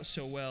work out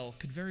so well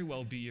could very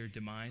well be your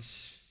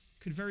demise.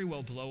 Could very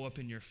well blow up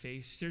in your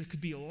face. There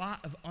could be a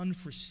lot of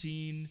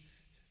unforeseen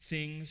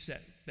things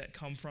that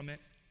come from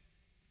it.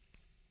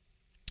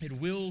 It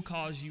will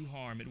cause you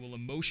harm. It will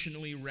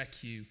emotionally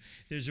wreck you.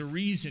 There's a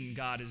reason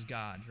God is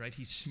God, right?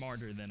 He's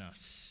smarter than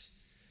us,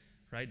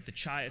 right?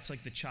 It's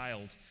like the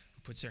child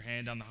who puts their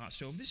hand on the hot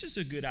stove. This is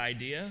a good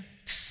idea.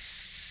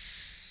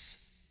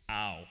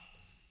 Ow,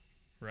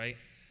 right?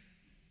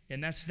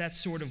 And that's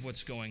sort of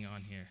what's going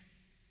on here.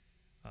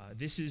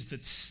 This is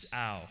the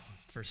ow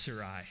for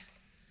Sarai.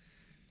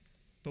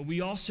 But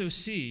we also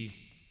see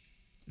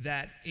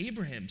that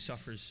Abraham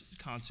suffers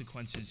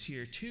consequences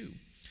here too.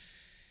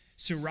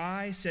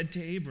 Sarai said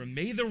to Abram,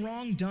 "May the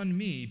wrong done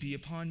me be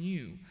upon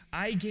you.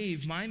 I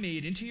gave my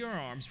maid into your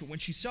arms, but when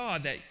she saw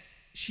that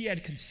she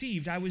had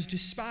conceived, I was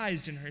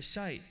despised in her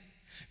sight.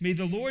 May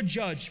the Lord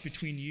judge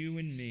between you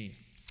and me."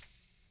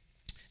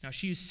 Now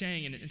she is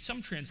saying, and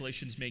some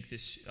translations make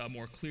this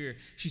more clear,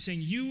 she's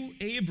saying, you,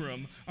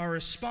 Abram, are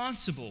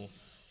responsible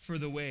for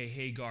the way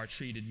Hagar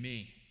treated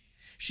me.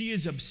 She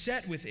is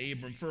upset with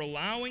Abram for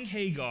allowing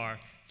Hagar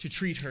to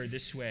treat her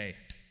this way.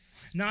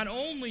 Not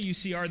only, you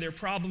see, are there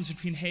problems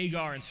between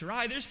Hagar and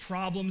Sarai, there's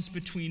problems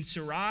between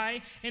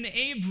Sarai and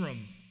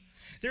Abram.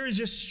 There is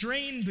a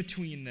strain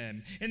between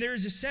them, and there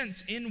is a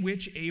sense in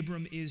which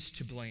Abram is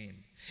to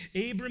blame.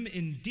 Abram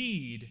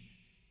indeed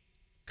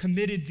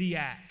committed the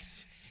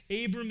act.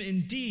 Abram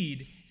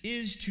indeed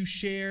is to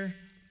share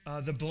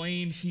the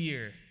blame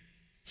here.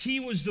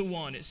 He was the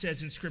one, it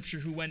says in Scripture,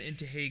 who went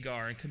into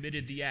Hagar and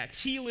committed the act.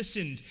 He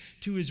listened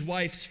to his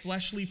wife's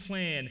fleshly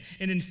plan,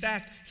 and in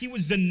fact, he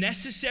was the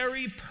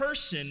necessary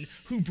person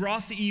who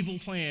brought the evil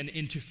plan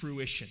into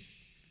fruition.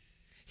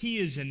 He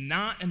is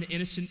not an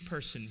innocent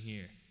person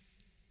here.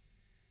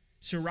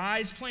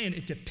 Sarai's plan,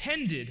 it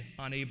depended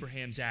on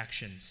Abraham's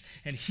actions,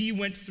 and he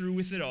went through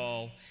with it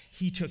all.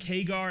 He took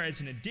Hagar as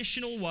an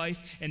additional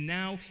wife, and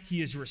now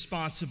he is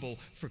responsible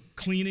for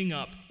cleaning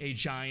up a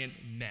giant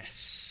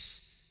mess.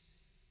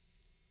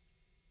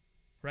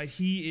 Right?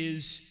 He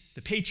is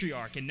the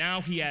patriarch, and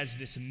now he has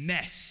this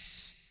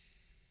mess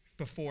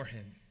before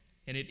him,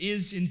 and it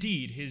is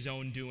indeed his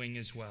own doing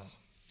as well.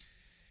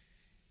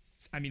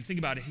 I mean, think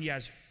about it. He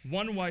has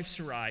one wife,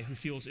 Sarai, who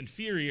feels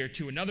inferior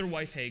to another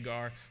wife,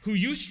 Hagar, who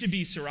used to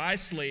be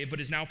Sarai's slave but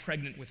is now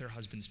pregnant with her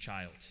husband's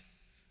child.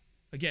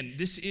 Again,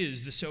 this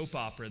is the soap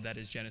opera that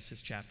is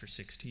Genesis chapter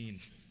 16.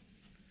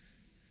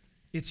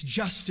 It's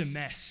just a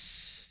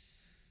mess.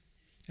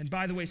 And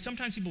by the way,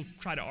 sometimes people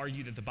try to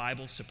argue that the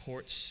Bible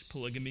supports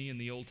polygamy in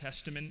the Old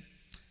Testament.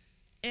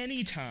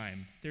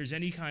 Anytime there's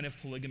any kind of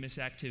polygamous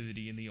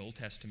activity in the Old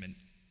Testament,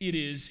 it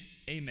is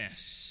a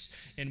mess.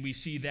 And we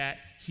see that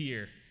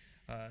here.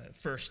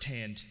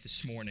 Firsthand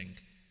this morning.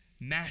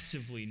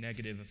 Massively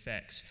negative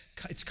effects.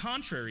 It's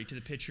contrary to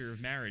the picture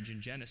of marriage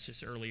in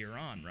Genesis earlier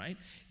on, right?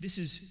 This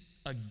is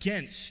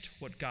against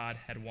what God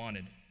had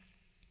wanted.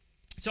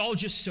 It's all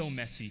just so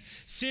messy.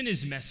 Sin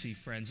is messy,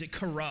 friends. It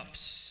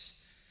corrupts.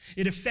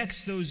 It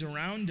affects those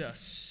around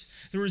us.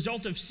 The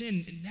result of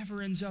sin, it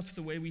never ends up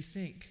the way we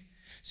think.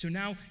 So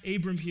now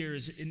Abram here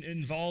is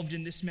involved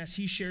in this mess.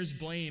 He shares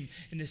blame,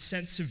 in a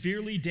sense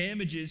severely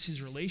damages his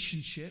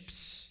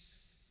relationships.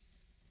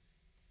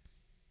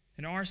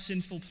 And our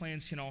sinful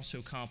plans can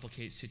also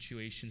complicate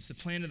situations. The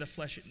plan of the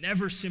flesh, it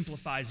never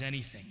simplifies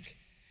anything.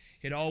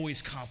 It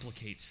always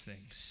complicates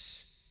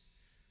things.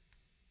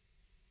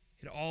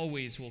 It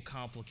always will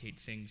complicate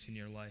things in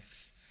your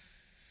life.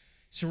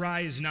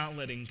 Sarai is not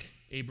letting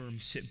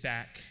Abram sit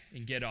back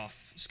and get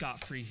off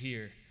scot-free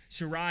here.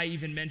 Sarai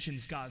even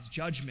mentions God's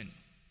judgment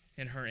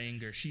in her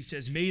anger. She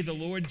says, "May the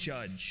Lord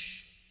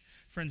judge."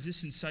 Friends,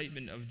 this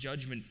incitement of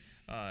judgment,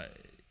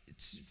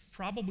 it's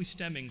probably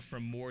stemming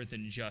from more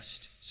than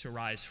just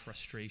Sarai's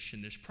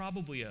frustration. There's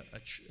probably a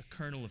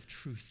kernel of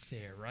truth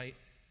there, right?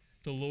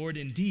 The Lord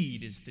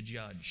indeed is the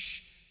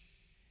judge.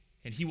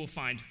 And he will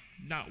find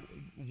not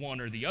one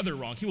or the other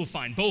wrong. He will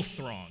find both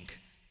wrong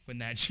when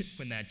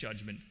that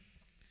judgment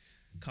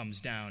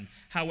comes down.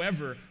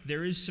 However,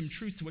 there is some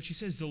truth to what she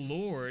says. The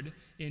Lord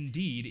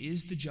indeed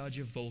is the judge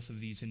of both of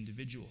these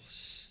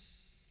individuals.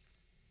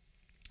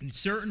 And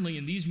certainly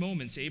in these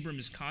moments, Abram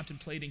is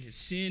contemplating his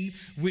sin,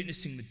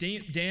 witnessing the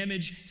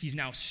damage. He's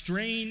now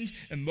strained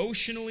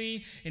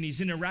emotionally, and he's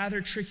in a rather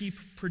tricky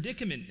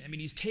predicament. I mean,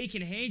 he's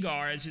taken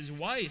Hagar as his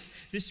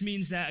wife. This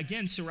means that,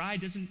 again, Sarai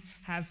doesn't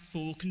have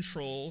full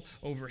control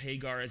over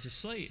Hagar as a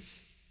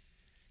slave.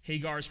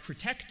 Hagar is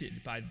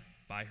protected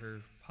by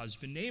her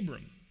husband,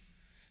 Abram.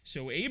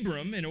 So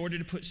Abram, in order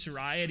to put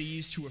Sarai at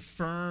ease, to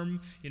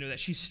affirm, that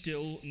she's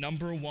still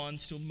number one,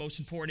 still most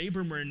important,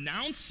 Abram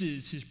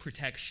renounces his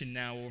protection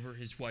now over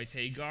his wife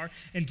Hagar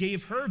and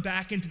gave her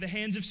back into the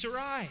hands of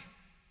Sarai.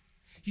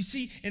 You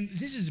see, and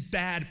this is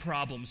bad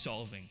problem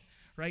solving,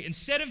 right?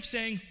 Instead of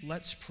saying,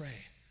 let's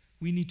pray,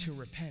 we need to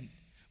repent,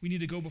 we need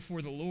to go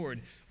before the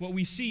Lord, what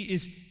we see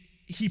is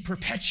he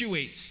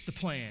perpetuates the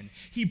plan.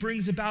 He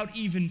brings about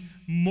even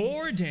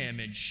more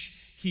damage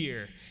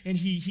here, and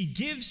he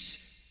gives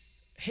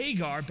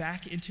Hagar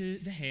back into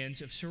the hands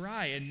of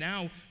Sarai. And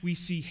now we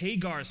see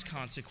Hagar's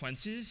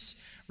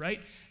consequences, right?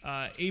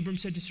 Abram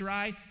said to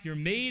Sarai, "Your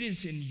maid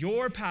is in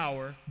your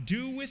power.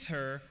 Do with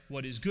her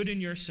what is good in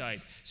your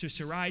sight." So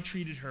Sarai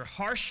treated her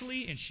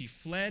harshly, and she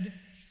fled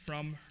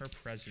from her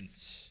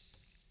presence.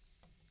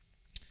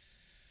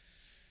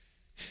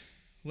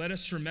 Let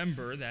us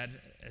remember that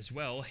as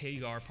well,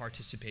 Hagar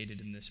participated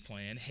in this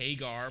plan.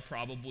 Hagar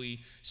probably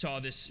saw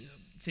this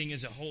thing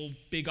as a whole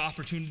big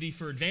opportunity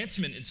for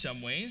advancement in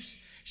some ways.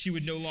 She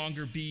would no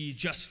longer be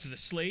just the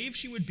slave.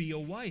 She would be a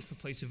wife, a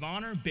place of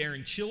honor,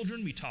 bearing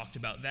children. We talked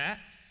about that.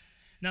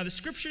 Now, the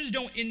scriptures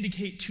don't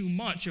indicate too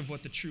much of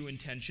what the true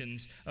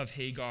intentions of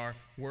Hagar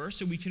were,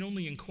 so we can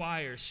only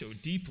inquire so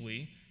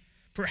deeply.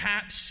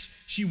 Perhaps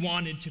she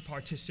wanted to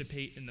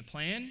participate in the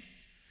plan.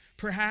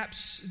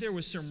 Perhaps there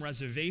was some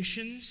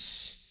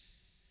reservations.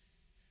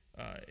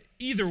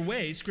 Either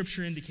way,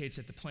 scripture indicates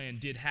that the plan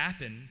did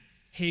happen.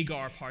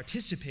 Hagar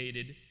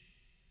participated.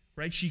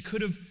 Right? She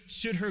could have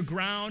stood her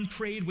ground,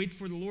 prayed, wait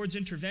for the Lord's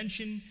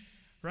intervention,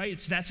 right?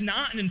 That's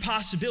not an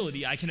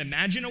impossibility. I can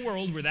imagine a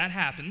world where that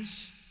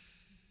happens.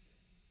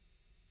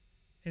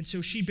 And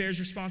so she bears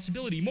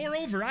responsibility.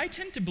 Moreover, I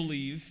tend to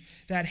believe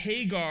that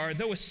Hagar,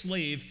 though a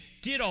slave,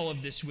 did all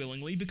of this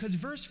willingly because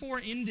verse 4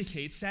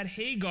 indicates that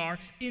Hagar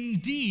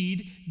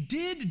indeed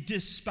did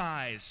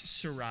despise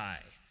Sarai.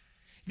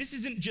 This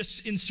isn't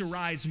just in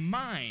Sarai's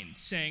mind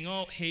saying,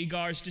 oh,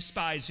 Hagar's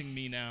despising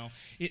me now.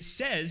 It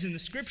says in the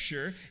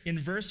scripture in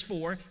verse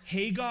 4,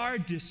 Hagar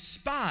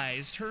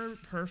despised her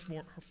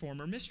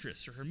former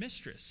mistress or her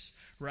mistress,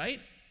 right?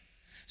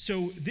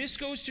 So this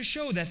goes to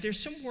show that there's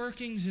some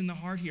workings in the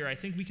heart here. I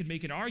think we could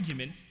make an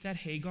argument that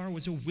Hagar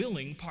was a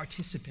willing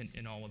participant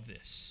in all of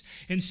this.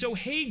 And so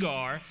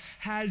Hagar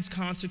has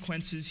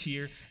consequences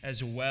here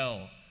as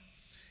well.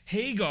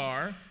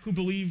 Hagar, who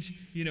believed,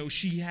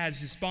 she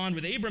has this bond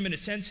with Abram in a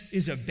sense,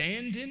 is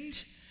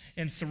abandoned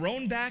and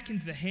thrown back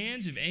into the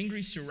hands of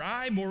angry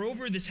Sarai.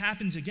 Moreover, this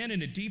happens again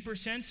in a deeper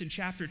sense in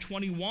chapter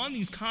 21.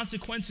 These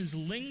consequences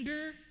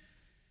linger.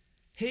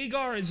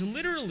 Hagar is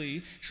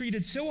literally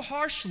treated so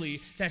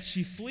harshly that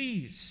she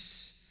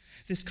flees.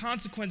 This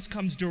consequence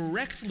comes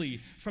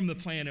directly from the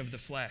plan of the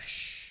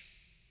flesh.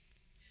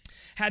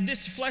 Had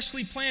this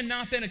fleshly plan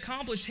not been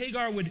accomplished,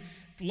 Hagar would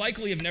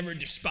likely have never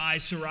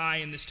despised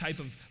Sarai in this type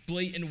of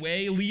blatant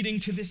way, leading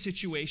to this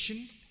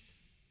situation.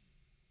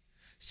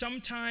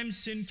 Sometimes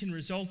sin can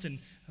result in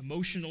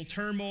emotional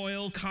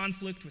turmoil,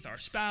 conflict with our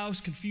spouse,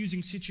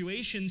 confusing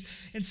situations,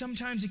 and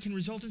sometimes it can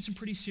result in some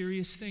pretty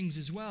serious things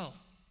as well.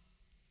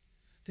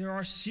 There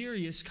are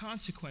serious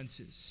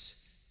consequences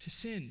to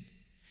sin.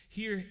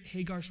 Here,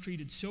 Hagar's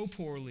treated so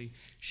poorly,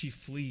 she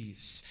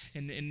flees.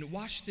 And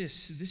watch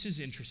this. This is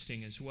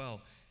interesting as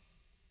well.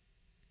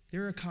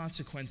 There are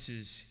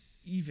consequences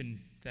even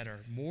that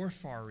are more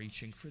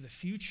far-reaching for the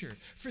future,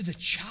 for the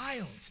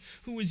child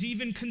who was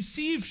even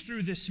conceived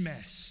through this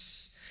mess.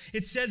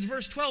 It says,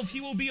 verse 12,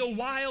 he will be a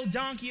wild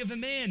donkey of a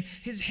man.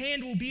 His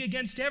hand will be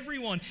against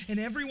everyone, and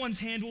everyone's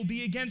hand will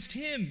be against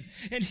him.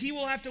 And he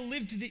will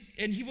live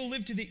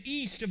to the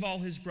east of all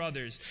his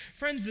brothers.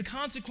 Friends, the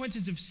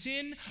consequences of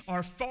sin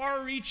are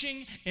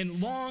far-reaching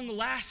and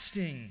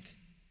long-lasting.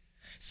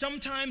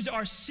 Sometimes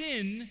our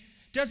sin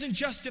doesn't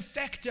just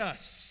affect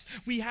us.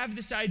 We have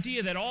this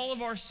idea that all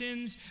of our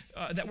sins,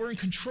 that we're in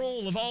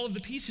control of all of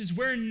the pieces.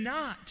 We're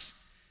not.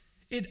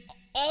 It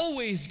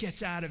always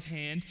gets out of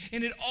hand,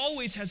 and it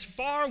always has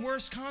far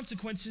worse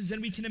consequences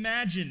than we can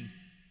imagine.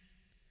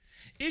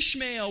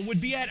 Ishmael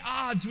would be at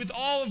odds with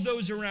all of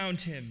those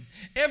around him.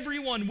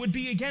 Everyone would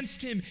be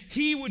against him.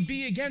 He would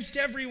be against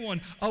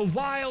everyone. A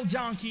wild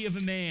donkey of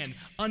a man,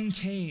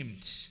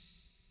 untamed.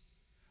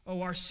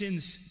 Oh, our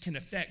sins can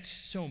affect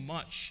so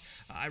much.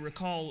 I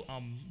recall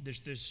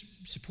there's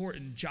support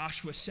in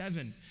Joshua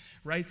 7,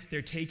 right?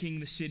 They're taking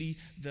the city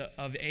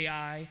of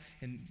Ai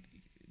and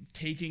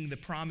taking the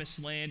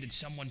promised land, and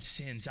someone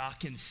sins,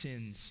 Achan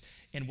sins.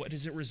 And what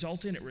does it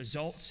result in? It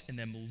results in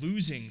them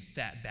losing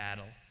that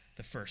battle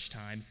the first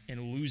time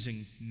and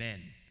losing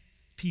men.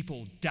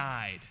 People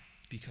died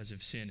because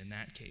of sin in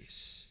that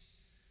case.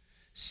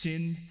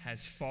 Sin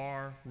has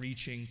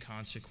far-reaching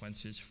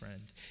consequences,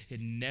 friend. It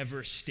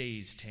never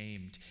stays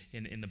tamed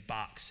in the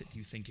box that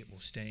you think it will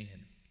stay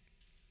in.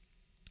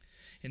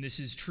 And this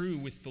is true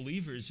with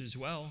believers as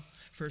well.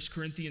 1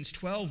 Corinthians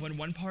 12, when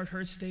one part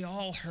hurts, they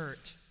all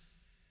hurt.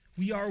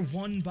 We are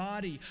one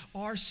body.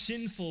 Our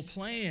sinful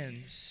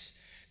plans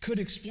could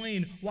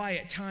explain why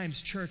at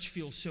times church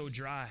feels so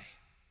dry.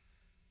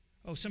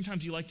 Oh,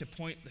 sometimes you like to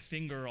point the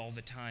finger all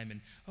the time and,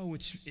 oh,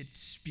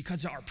 it's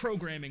because our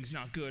programming's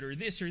not good or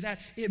this or that.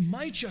 It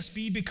might just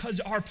be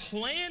because our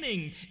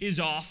planning is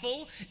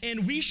awful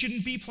and we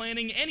shouldn't be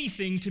planning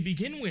anything to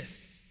begin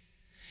with.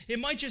 It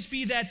might just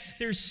be that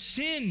there's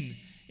sin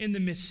in the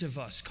midst of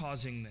us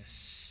causing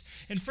this.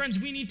 And friends,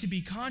 we need to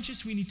be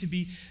conscious. We need to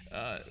be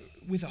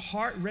with a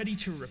heart ready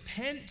to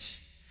repent,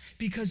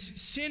 because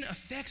sin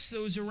affects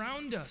those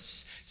around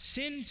us.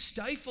 Sin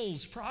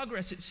stifles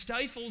progress, it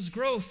stifles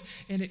growth,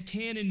 and it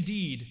can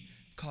indeed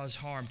cause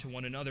harm to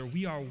one another.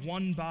 We are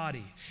one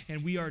body,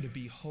 and we are to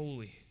be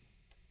holy.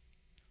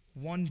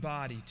 One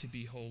body to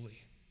be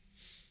holy.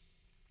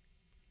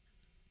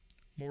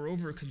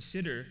 Moreover,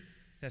 consider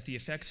that the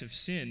effects of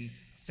sin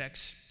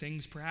affects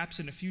things perhaps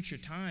in a future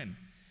time.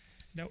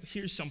 Now,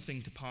 here's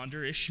something to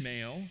ponder.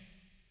 Ishmael,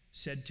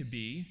 said to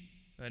be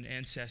an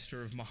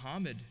ancestor of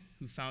Muhammad,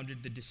 who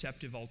founded the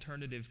deceptive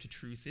alternative to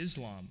truth,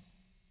 Islam.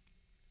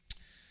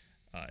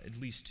 At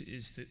least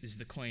is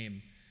the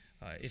claim.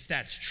 If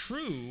that's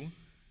true,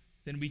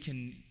 then we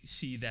can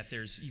see that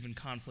there's even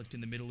conflict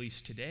in the Middle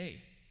East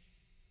today.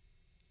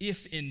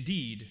 If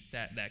indeed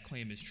that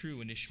claim is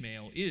true and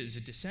Ishmael is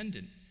a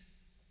descendant,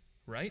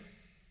 right?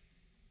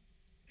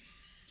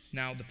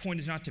 Now, the point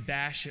is not to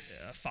bash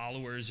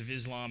followers of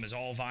Islam as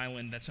all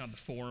violent. That's not the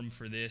forum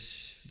for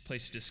this, the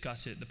place to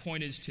discuss it. The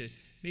point is to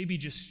maybe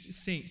just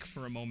think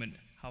for a moment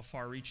how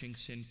far-reaching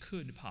sin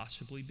could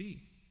possibly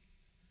be.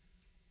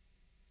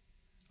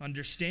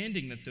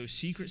 Understanding that those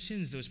secret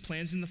sins, those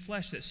plans in the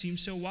flesh that seem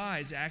so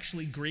wise,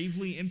 actually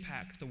gravely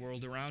impact the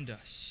world around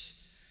us.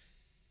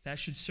 That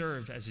should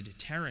serve as a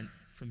deterrent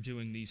from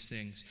doing these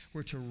things.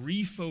 We're to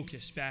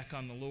refocus back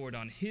on the Lord,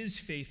 on His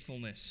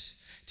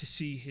faithfulness, to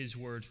see His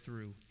word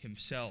through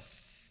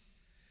Himself.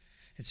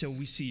 And so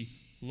we see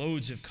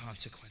loads of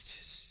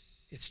consequences.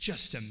 It's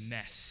just a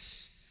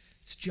mess.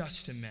 It's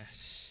just a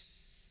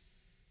mess.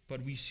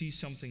 But we see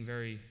something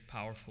very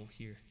powerful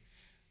here.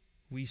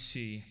 We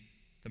see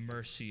the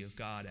mercy of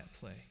God at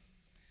play.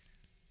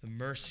 The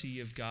mercy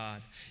of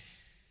God.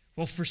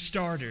 Well, for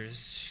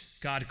starters,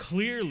 God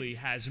clearly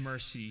has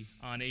mercy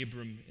on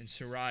Abram and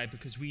Sarai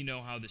because we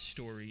know how the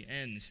story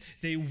ends.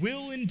 They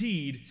will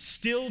indeed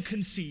still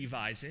conceive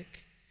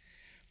Isaac.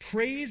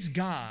 Praise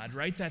God,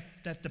 right,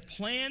 that the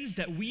plans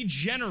that we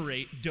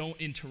generate don't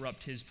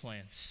interrupt his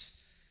plans.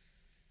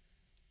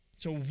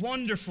 It's a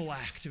wonderful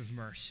act of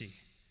mercy.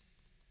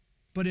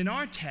 But in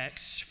our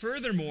text,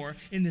 furthermore,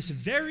 in this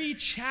very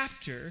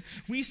chapter,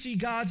 we see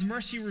God's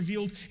mercy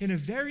revealed in a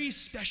very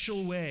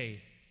special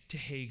way to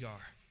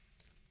Hagar.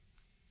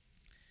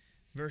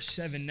 Verse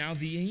 7, now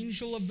the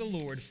angel of the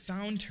Lord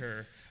found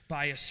her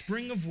by a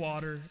spring of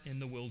water in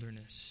the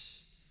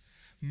wilderness.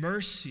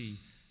 Mercy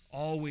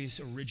always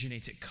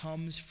originates. It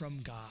comes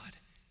from God.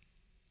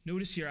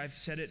 Notice here, I've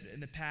said it in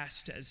the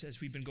past as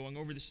we've been going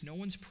over this, no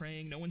one's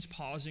praying, no one's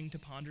pausing to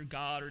ponder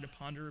God or to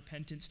ponder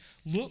repentance.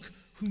 Look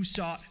who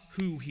sought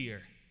who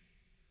here.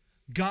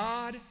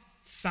 God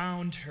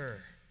found her.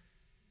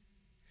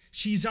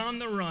 She's on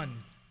the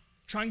run,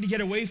 trying to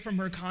get away from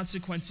her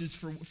consequences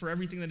for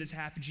everything that has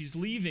happened. She's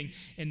leaving,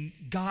 and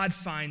God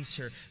finds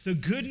her. The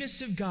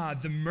goodness of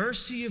God, the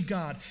mercy of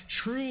God,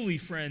 truly,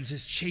 friends,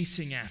 is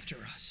chasing after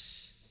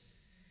us.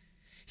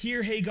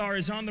 Here, Hagar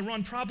is on the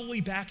run,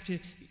 probably back to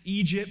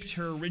Egypt,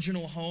 her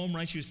original home,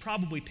 right? She was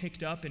probably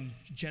picked up in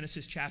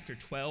Genesis chapter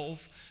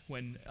 12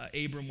 when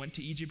Abram went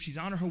to Egypt. She's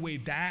on her way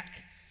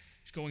back.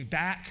 She's going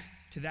back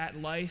to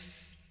that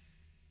life.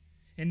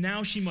 And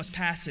now she must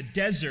pass a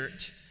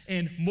desert.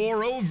 And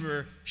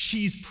moreover,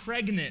 she's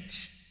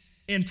pregnant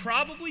and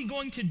probably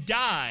going to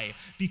die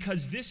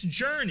because this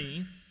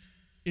journey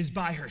is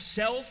by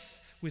herself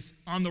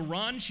on the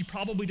run. She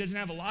probably doesn't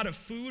have a lot of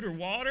food or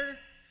water.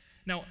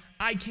 Now,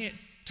 I can't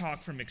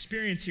talk from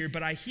experience here,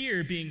 but I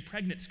hear being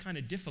pregnant is kind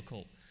of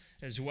difficult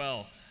as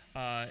well.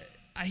 I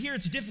hear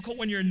it's difficult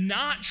when you're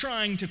not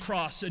trying to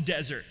cross a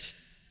desert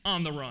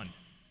on the run.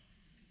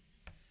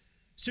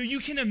 So you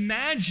can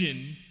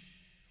imagine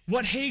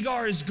what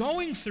Hagar is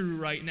going through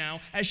right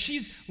now as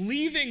she's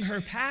leaving her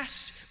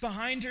past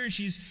behind her.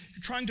 She's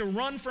trying to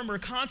run from her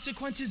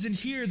consequences, and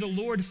here the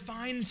Lord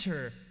finds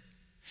her.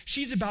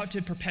 She's about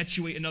to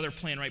perpetuate another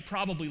plan, right?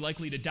 Probably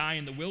likely to die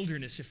in the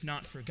wilderness if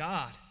not for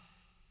God.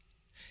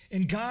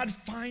 And God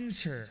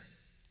finds her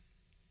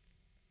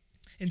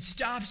and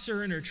stops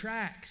her in her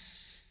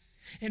tracks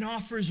and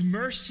offers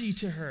mercy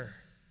to her.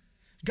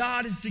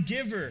 God is the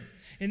giver,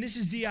 and this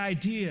is the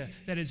idea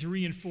that is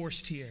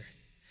reinforced here,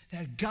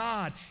 that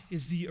God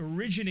is the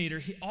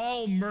originator.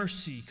 All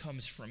mercy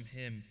comes from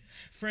him.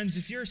 Friends,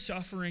 if you're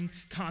suffering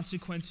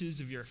consequences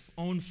of your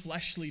own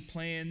fleshly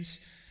plans,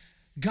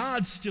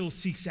 God still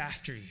seeks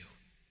after you.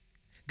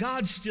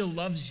 God still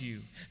loves you.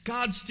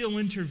 God still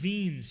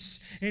intervenes,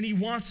 and he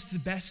wants the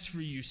best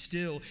for you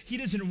still. He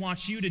doesn't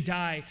want you to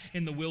die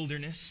in the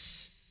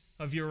wilderness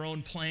of your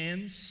own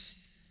plans.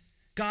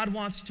 God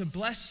wants to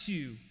bless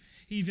you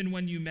even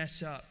when you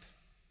mess up.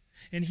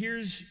 And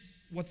here's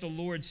what the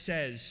Lord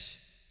says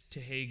to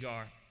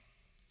Hagar.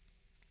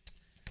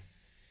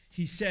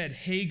 He said,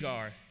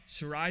 Hagar,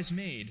 Sarai's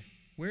maid,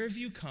 where have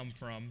you come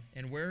from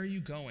and where are you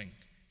going?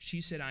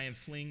 She said, I am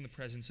fleeing the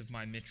presence of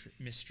my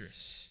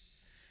mistress.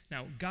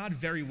 Now, God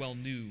very well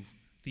knew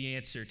the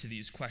answer to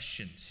these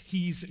questions.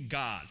 He's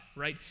God,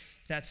 right?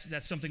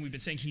 That's something we've been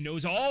saying. He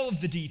knows all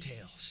of the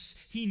details.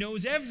 He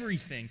knows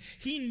everything.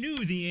 He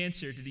knew the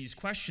answer to these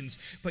questions.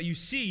 But you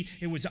see,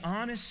 it was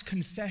honest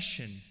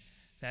confession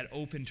that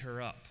opened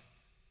her up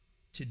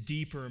to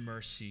deeper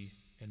mercy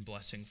and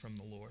blessing from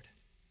the Lord.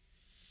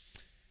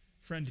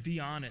 Friend, be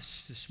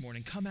honest this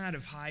morning. Come out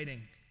of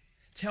hiding.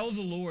 Tell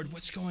the Lord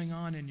what's going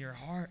on in your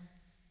heart.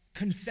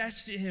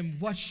 Confess to him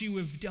what you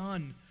have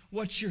done,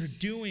 what you're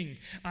doing.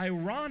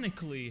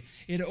 Ironically,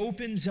 it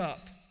opens us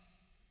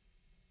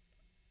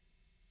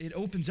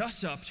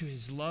up to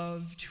his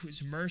love, to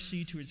his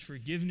mercy, to his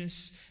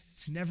forgiveness.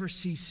 It's never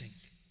ceasing.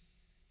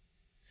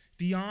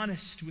 Be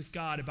honest with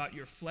God about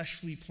your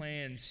fleshly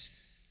plans.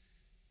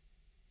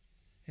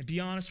 And be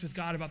honest with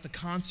God about the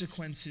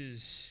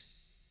consequences.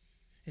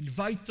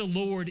 Invite the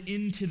Lord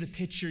into the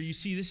picture. You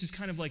see, this is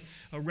kind of like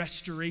a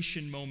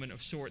restoration moment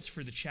of sorts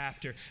for the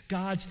chapter.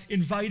 God's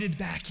invited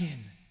back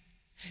in.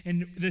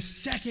 And the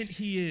second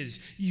he is,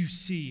 you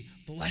see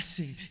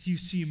blessing, you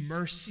see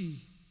mercy.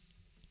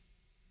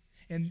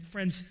 And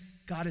friends,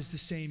 God is the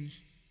same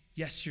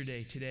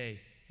yesterday, today,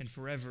 and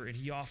forever, and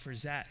he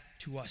offers that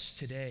to us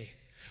today.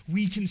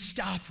 We can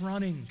stop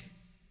running.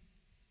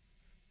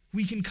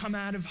 We can come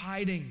out of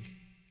hiding.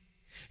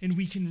 And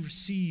we can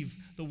receive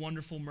the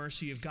wonderful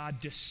mercy of God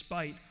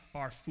despite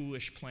our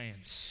foolish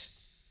plans.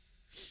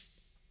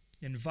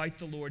 Invite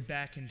the Lord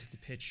back into the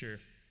picture.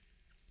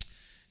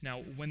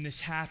 Now, when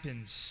this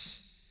happens,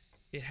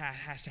 it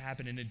has to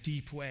happen in a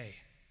deep way,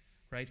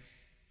 right?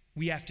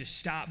 We have to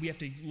stop. We have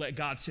to let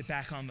God sit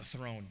back on the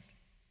throne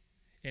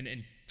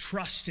and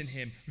trust in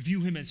him,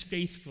 view him as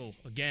faithful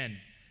again.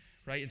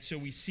 right? And so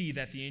we see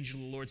that the angel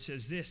of the Lord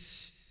says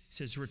this,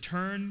 says,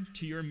 return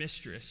to your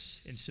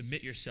mistress and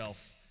submit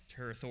yourself to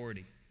her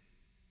authority.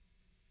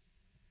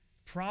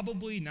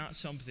 Probably not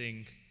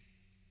something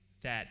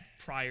that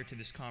prior to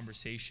this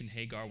conversation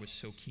Hagar was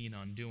so keen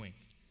on doing,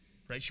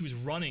 right? She was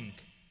running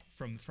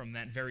from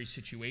that very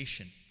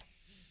situation.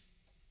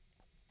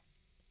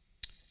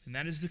 And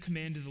that is the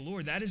command of the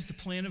Lord. That is the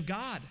plan of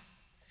God.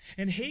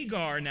 And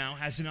Hagar now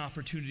has an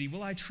opportunity.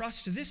 Will I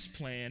trust this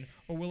plan,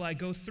 or will I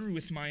go through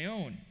with my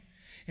own?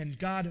 And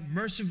God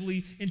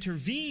mercifully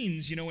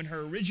intervenes, in her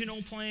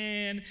original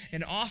plan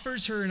and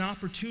offers her an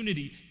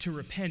opportunity to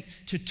repent,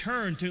 to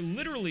turn, to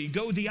literally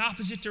go the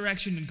opposite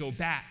direction and go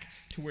back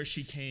to where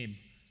she came.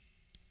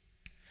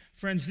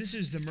 Friends, this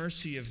is the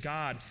mercy of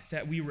God,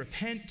 that we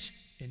repent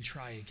and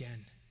try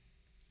again.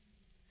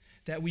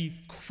 That we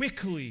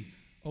quickly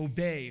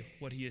obey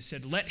what he has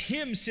said. Let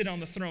him sit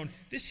on the throne.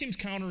 This seems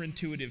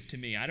counterintuitive to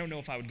me. I don't know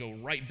if I would go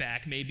right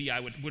back. Maybe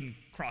I wouldn't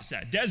cross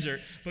that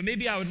desert, but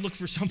maybe I would look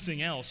for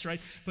something else, right?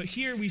 But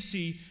here we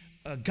see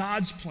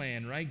God's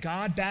plan, right?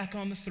 God back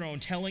on the throne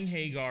telling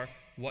Hagar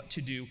what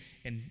to do,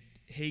 and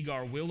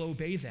Hagar will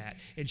obey that,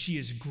 and she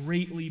is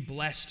greatly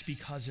blessed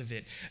because of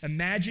it.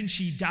 Imagine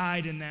she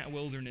died in that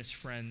wilderness,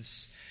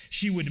 friends.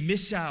 She would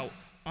miss out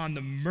on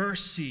the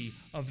mercy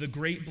of the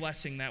great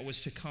blessing that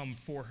was to come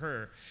for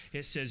her.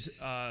 It says,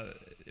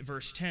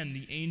 verse 10,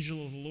 the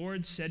angel of the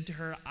Lord said to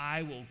her,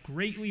 I will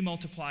greatly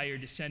multiply your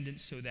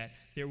descendants so that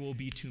there will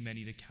be too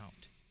many to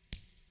count.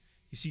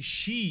 You see,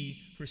 she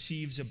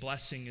receives a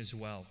blessing as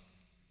well.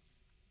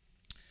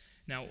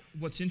 Now,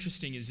 what's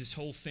interesting is this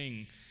whole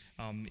thing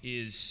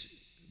is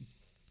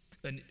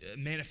a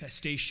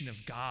manifestation of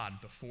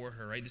God before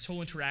her, right? This whole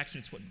interaction,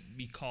 it's what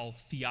we call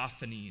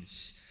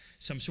theophanies,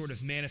 some sort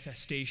of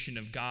manifestation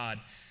of God.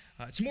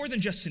 It's more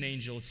than just an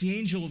angel. It's the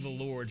angel of the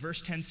Lord.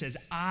 Verse 10 says,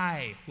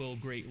 I will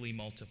greatly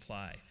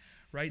multiply,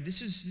 right?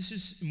 This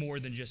is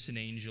more than just an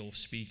angel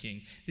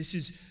speaking. This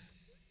is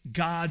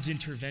God's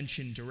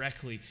intervention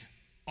directly,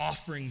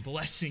 offering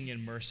blessing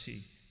and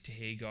mercy to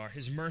Hagar.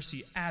 His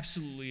mercy,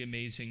 absolutely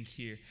amazing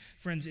here.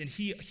 Friends, and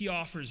he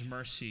offers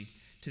mercy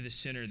to the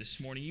sinner this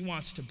morning. He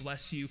wants to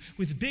bless you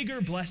with bigger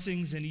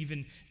blessings than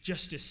even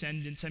just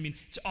descendants. I mean,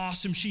 it's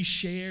awesome. She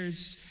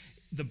shares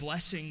the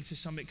blessing to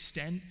some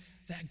extent,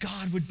 that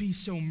God would be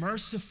so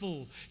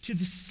merciful to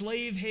the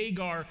slave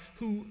Hagar,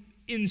 who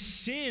in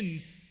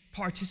sin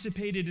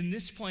participated in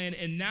this plan,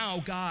 and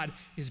now God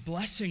is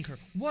blessing her.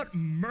 What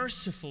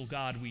merciful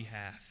God we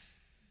have.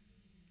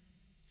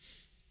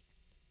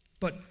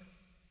 But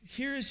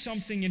here is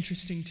something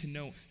interesting to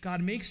note. God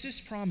makes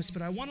this promise,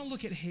 but I want to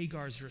look at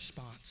Hagar's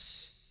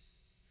response.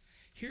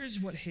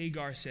 Here's what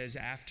Hagar says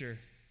after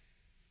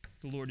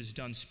the Lord is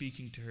done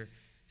speaking to her. It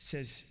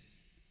says,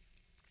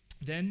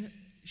 then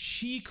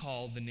she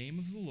called the name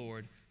of the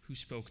Lord who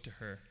spoke to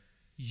her.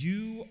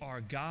 You are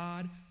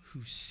God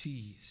who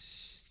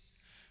sees.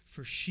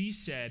 For she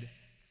said,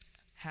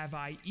 have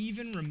I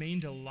even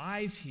remained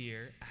alive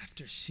here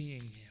after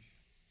seeing him?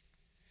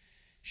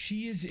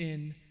 She is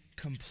in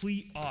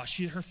complete awe.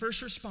 Her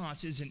first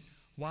response isn't,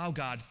 wow,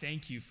 God,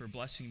 thank you for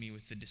blessing me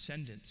with the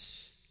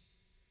descendants.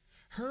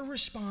 Her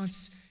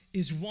response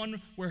is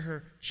one where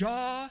her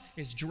jaw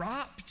is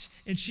dropped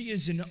and she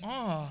is in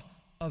awe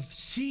of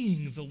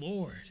seeing the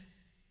Lord.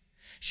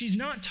 She's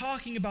not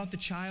talking about the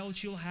child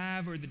she'll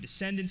have or the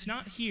descendants,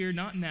 not here,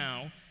 not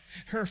now.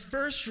 Her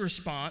first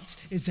response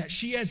is that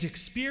she has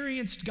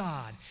experienced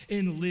God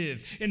and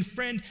lived. And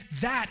friend,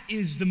 that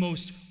is the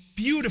most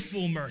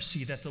beautiful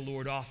mercy that the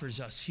Lord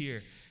offers us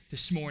here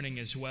this morning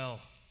as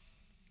well.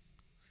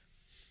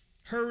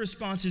 Her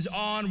response is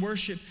awe and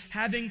worship,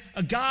 having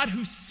a God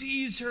who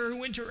sees her,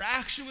 who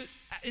interacts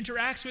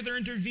with her,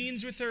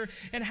 intervenes with her,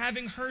 and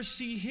having her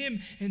see him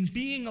and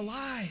being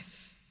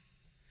alive.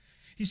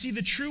 You see,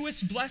 the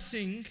truest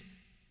blessing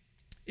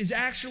is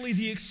actually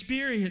the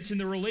experience in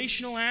the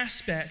relational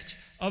aspect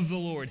of the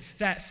Lord,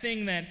 that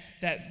thing that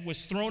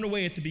was thrown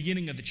away at the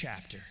beginning of the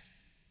chapter.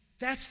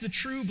 That's the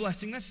true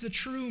blessing. That's the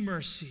true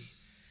mercy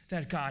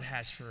that God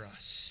has for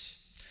us.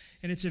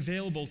 And it's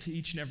available to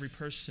each and every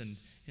person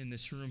in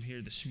this room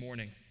here this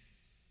morning.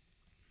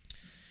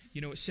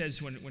 It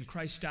says when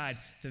Christ died,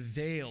 the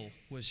veil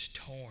was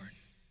torn.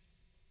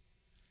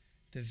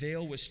 The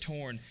veil was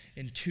torn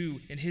in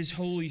two, and his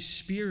Holy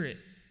Spirit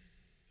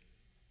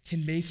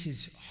can make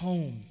his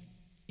home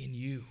in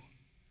you.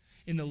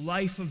 In the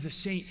life of the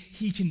saint,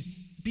 he can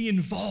be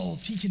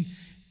involved. He can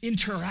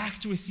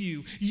interact with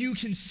you. You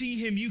can see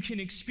him, you can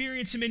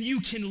experience him, and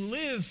you can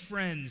live,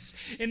 friends.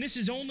 And this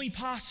is only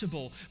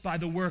possible by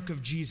the work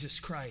of Jesus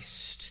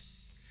Christ.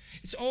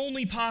 It's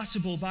only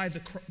possible by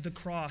the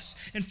cross.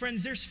 And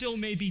friends, there still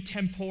may be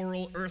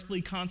temporal, earthly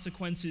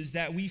consequences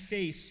that we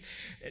face.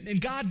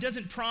 And God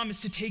doesn't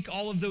promise to take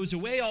all of those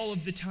away all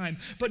of the time.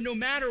 But no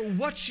matter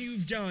what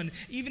you've done,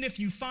 even if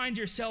you find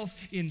yourself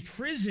in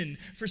prison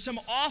for some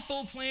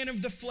awful plan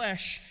of the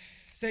flesh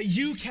that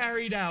you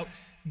carried out,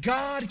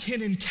 God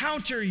can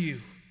encounter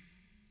you.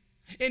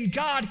 And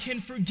God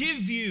can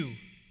forgive you.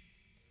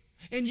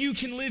 And you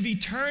can live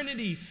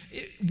eternity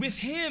with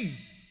him.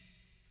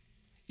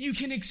 You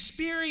can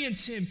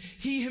experience him.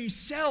 He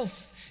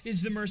himself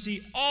is the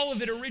mercy. All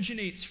of it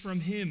originates from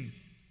him.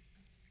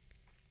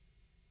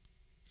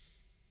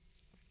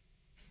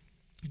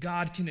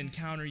 God can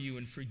encounter you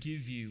and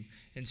forgive you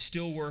and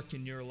still work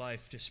in your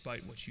life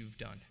despite what you've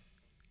done.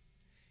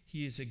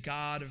 He is a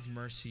God of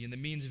mercy, and the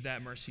means of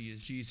that mercy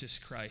is Jesus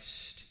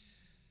Christ.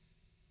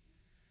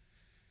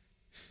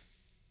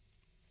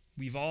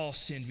 We've all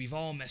sinned. We've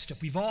all messed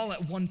up. We've all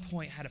at one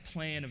point had a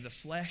plan of the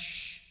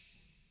flesh,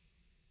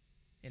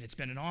 and it's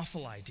been an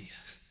awful idea.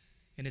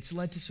 And it's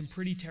led to some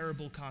pretty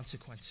terrible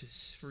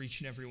consequences for each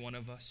and every one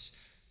of us.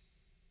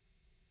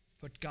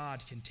 But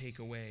God can take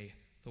away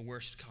the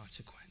worst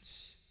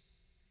consequence,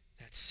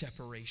 that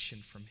separation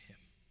from him.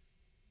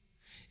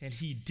 And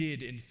he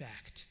did, in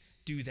fact,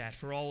 do that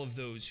for all of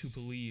those who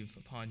believe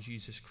upon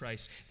Jesus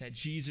Christ. That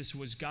Jesus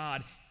was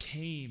God,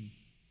 came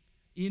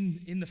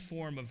in the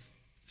form of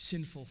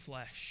sinful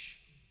flesh.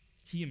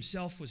 He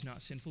himself was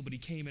not sinful, but he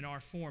came in our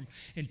form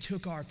and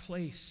took our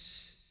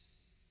place.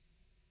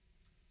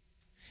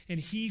 And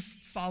he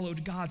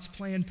followed God's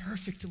plan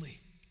perfectly,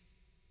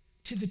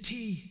 to the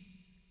T.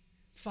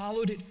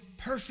 Followed it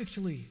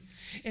perfectly.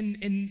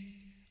 And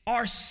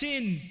our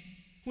sin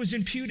was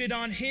imputed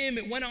on him.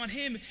 It went on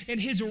him. And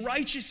his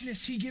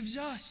righteousness he gives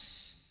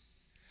us.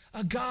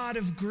 A God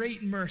of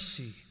great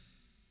mercy.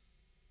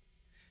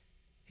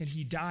 And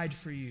he died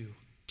for you.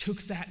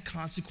 Took that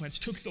consequence.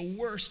 Took the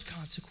worst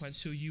consequence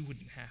so you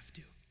wouldn't have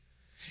to.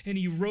 And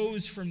he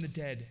rose from the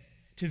dead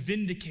to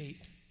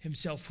vindicate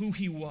himself, who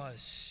he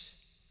was,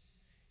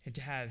 and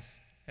to have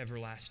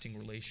everlasting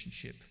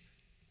relationship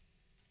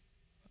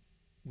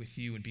with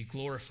you and be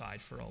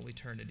glorified for all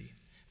eternity.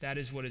 That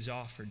is what is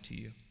offered to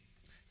you.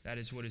 That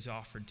is what is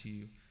offered to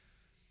you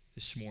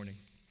this morning.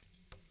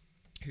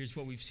 Here's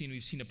what we've seen.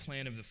 We've seen a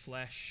plan of the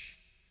flesh,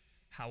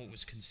 how it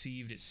was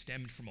conceived. It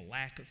stemmed from a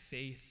lack of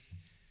faith.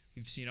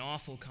 We've seen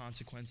awful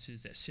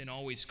consequences, that sin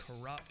always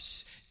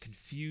corrupts,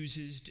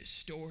 confuses,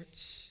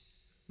 distorts,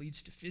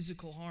 leads to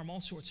physical harm,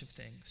 all sorts of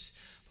things.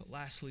 But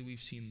lastly,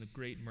 we've seen the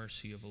great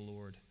mercy of a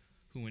Lord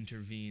who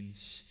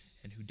intervenes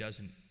and who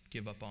doesn't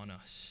give up on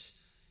us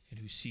and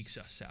who seeks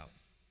us out.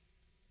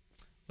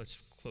 Let's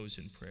close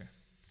in prayer.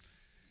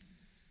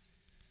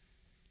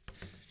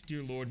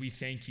 Dear Lord, we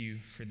thank you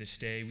for this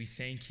day. We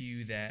thank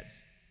you that,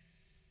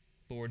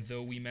 Lord,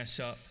 though we mess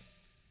up,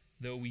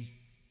 though we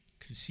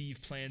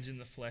conceive plans in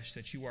the flesh,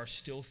 that you are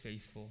still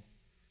faithful,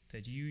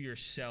 that you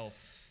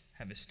yourself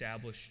have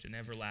established an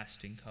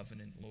everlasting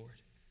covenant,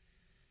 Lord,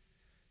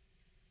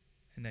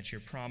 and that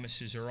your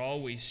promises are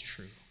always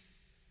true.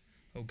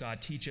 Oh God,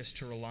 teach us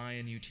to rely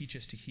on you. Teach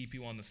us to keep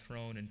you on the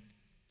throne. And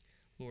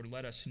Lord,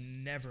 let us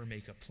never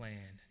make a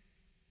plan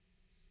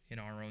in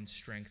our own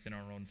strength, in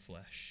our own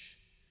flesh.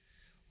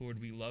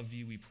 Lord, we love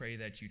you. We pray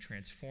that you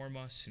transform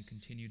us and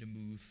continue to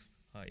move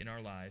in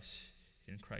our lives. In Christ.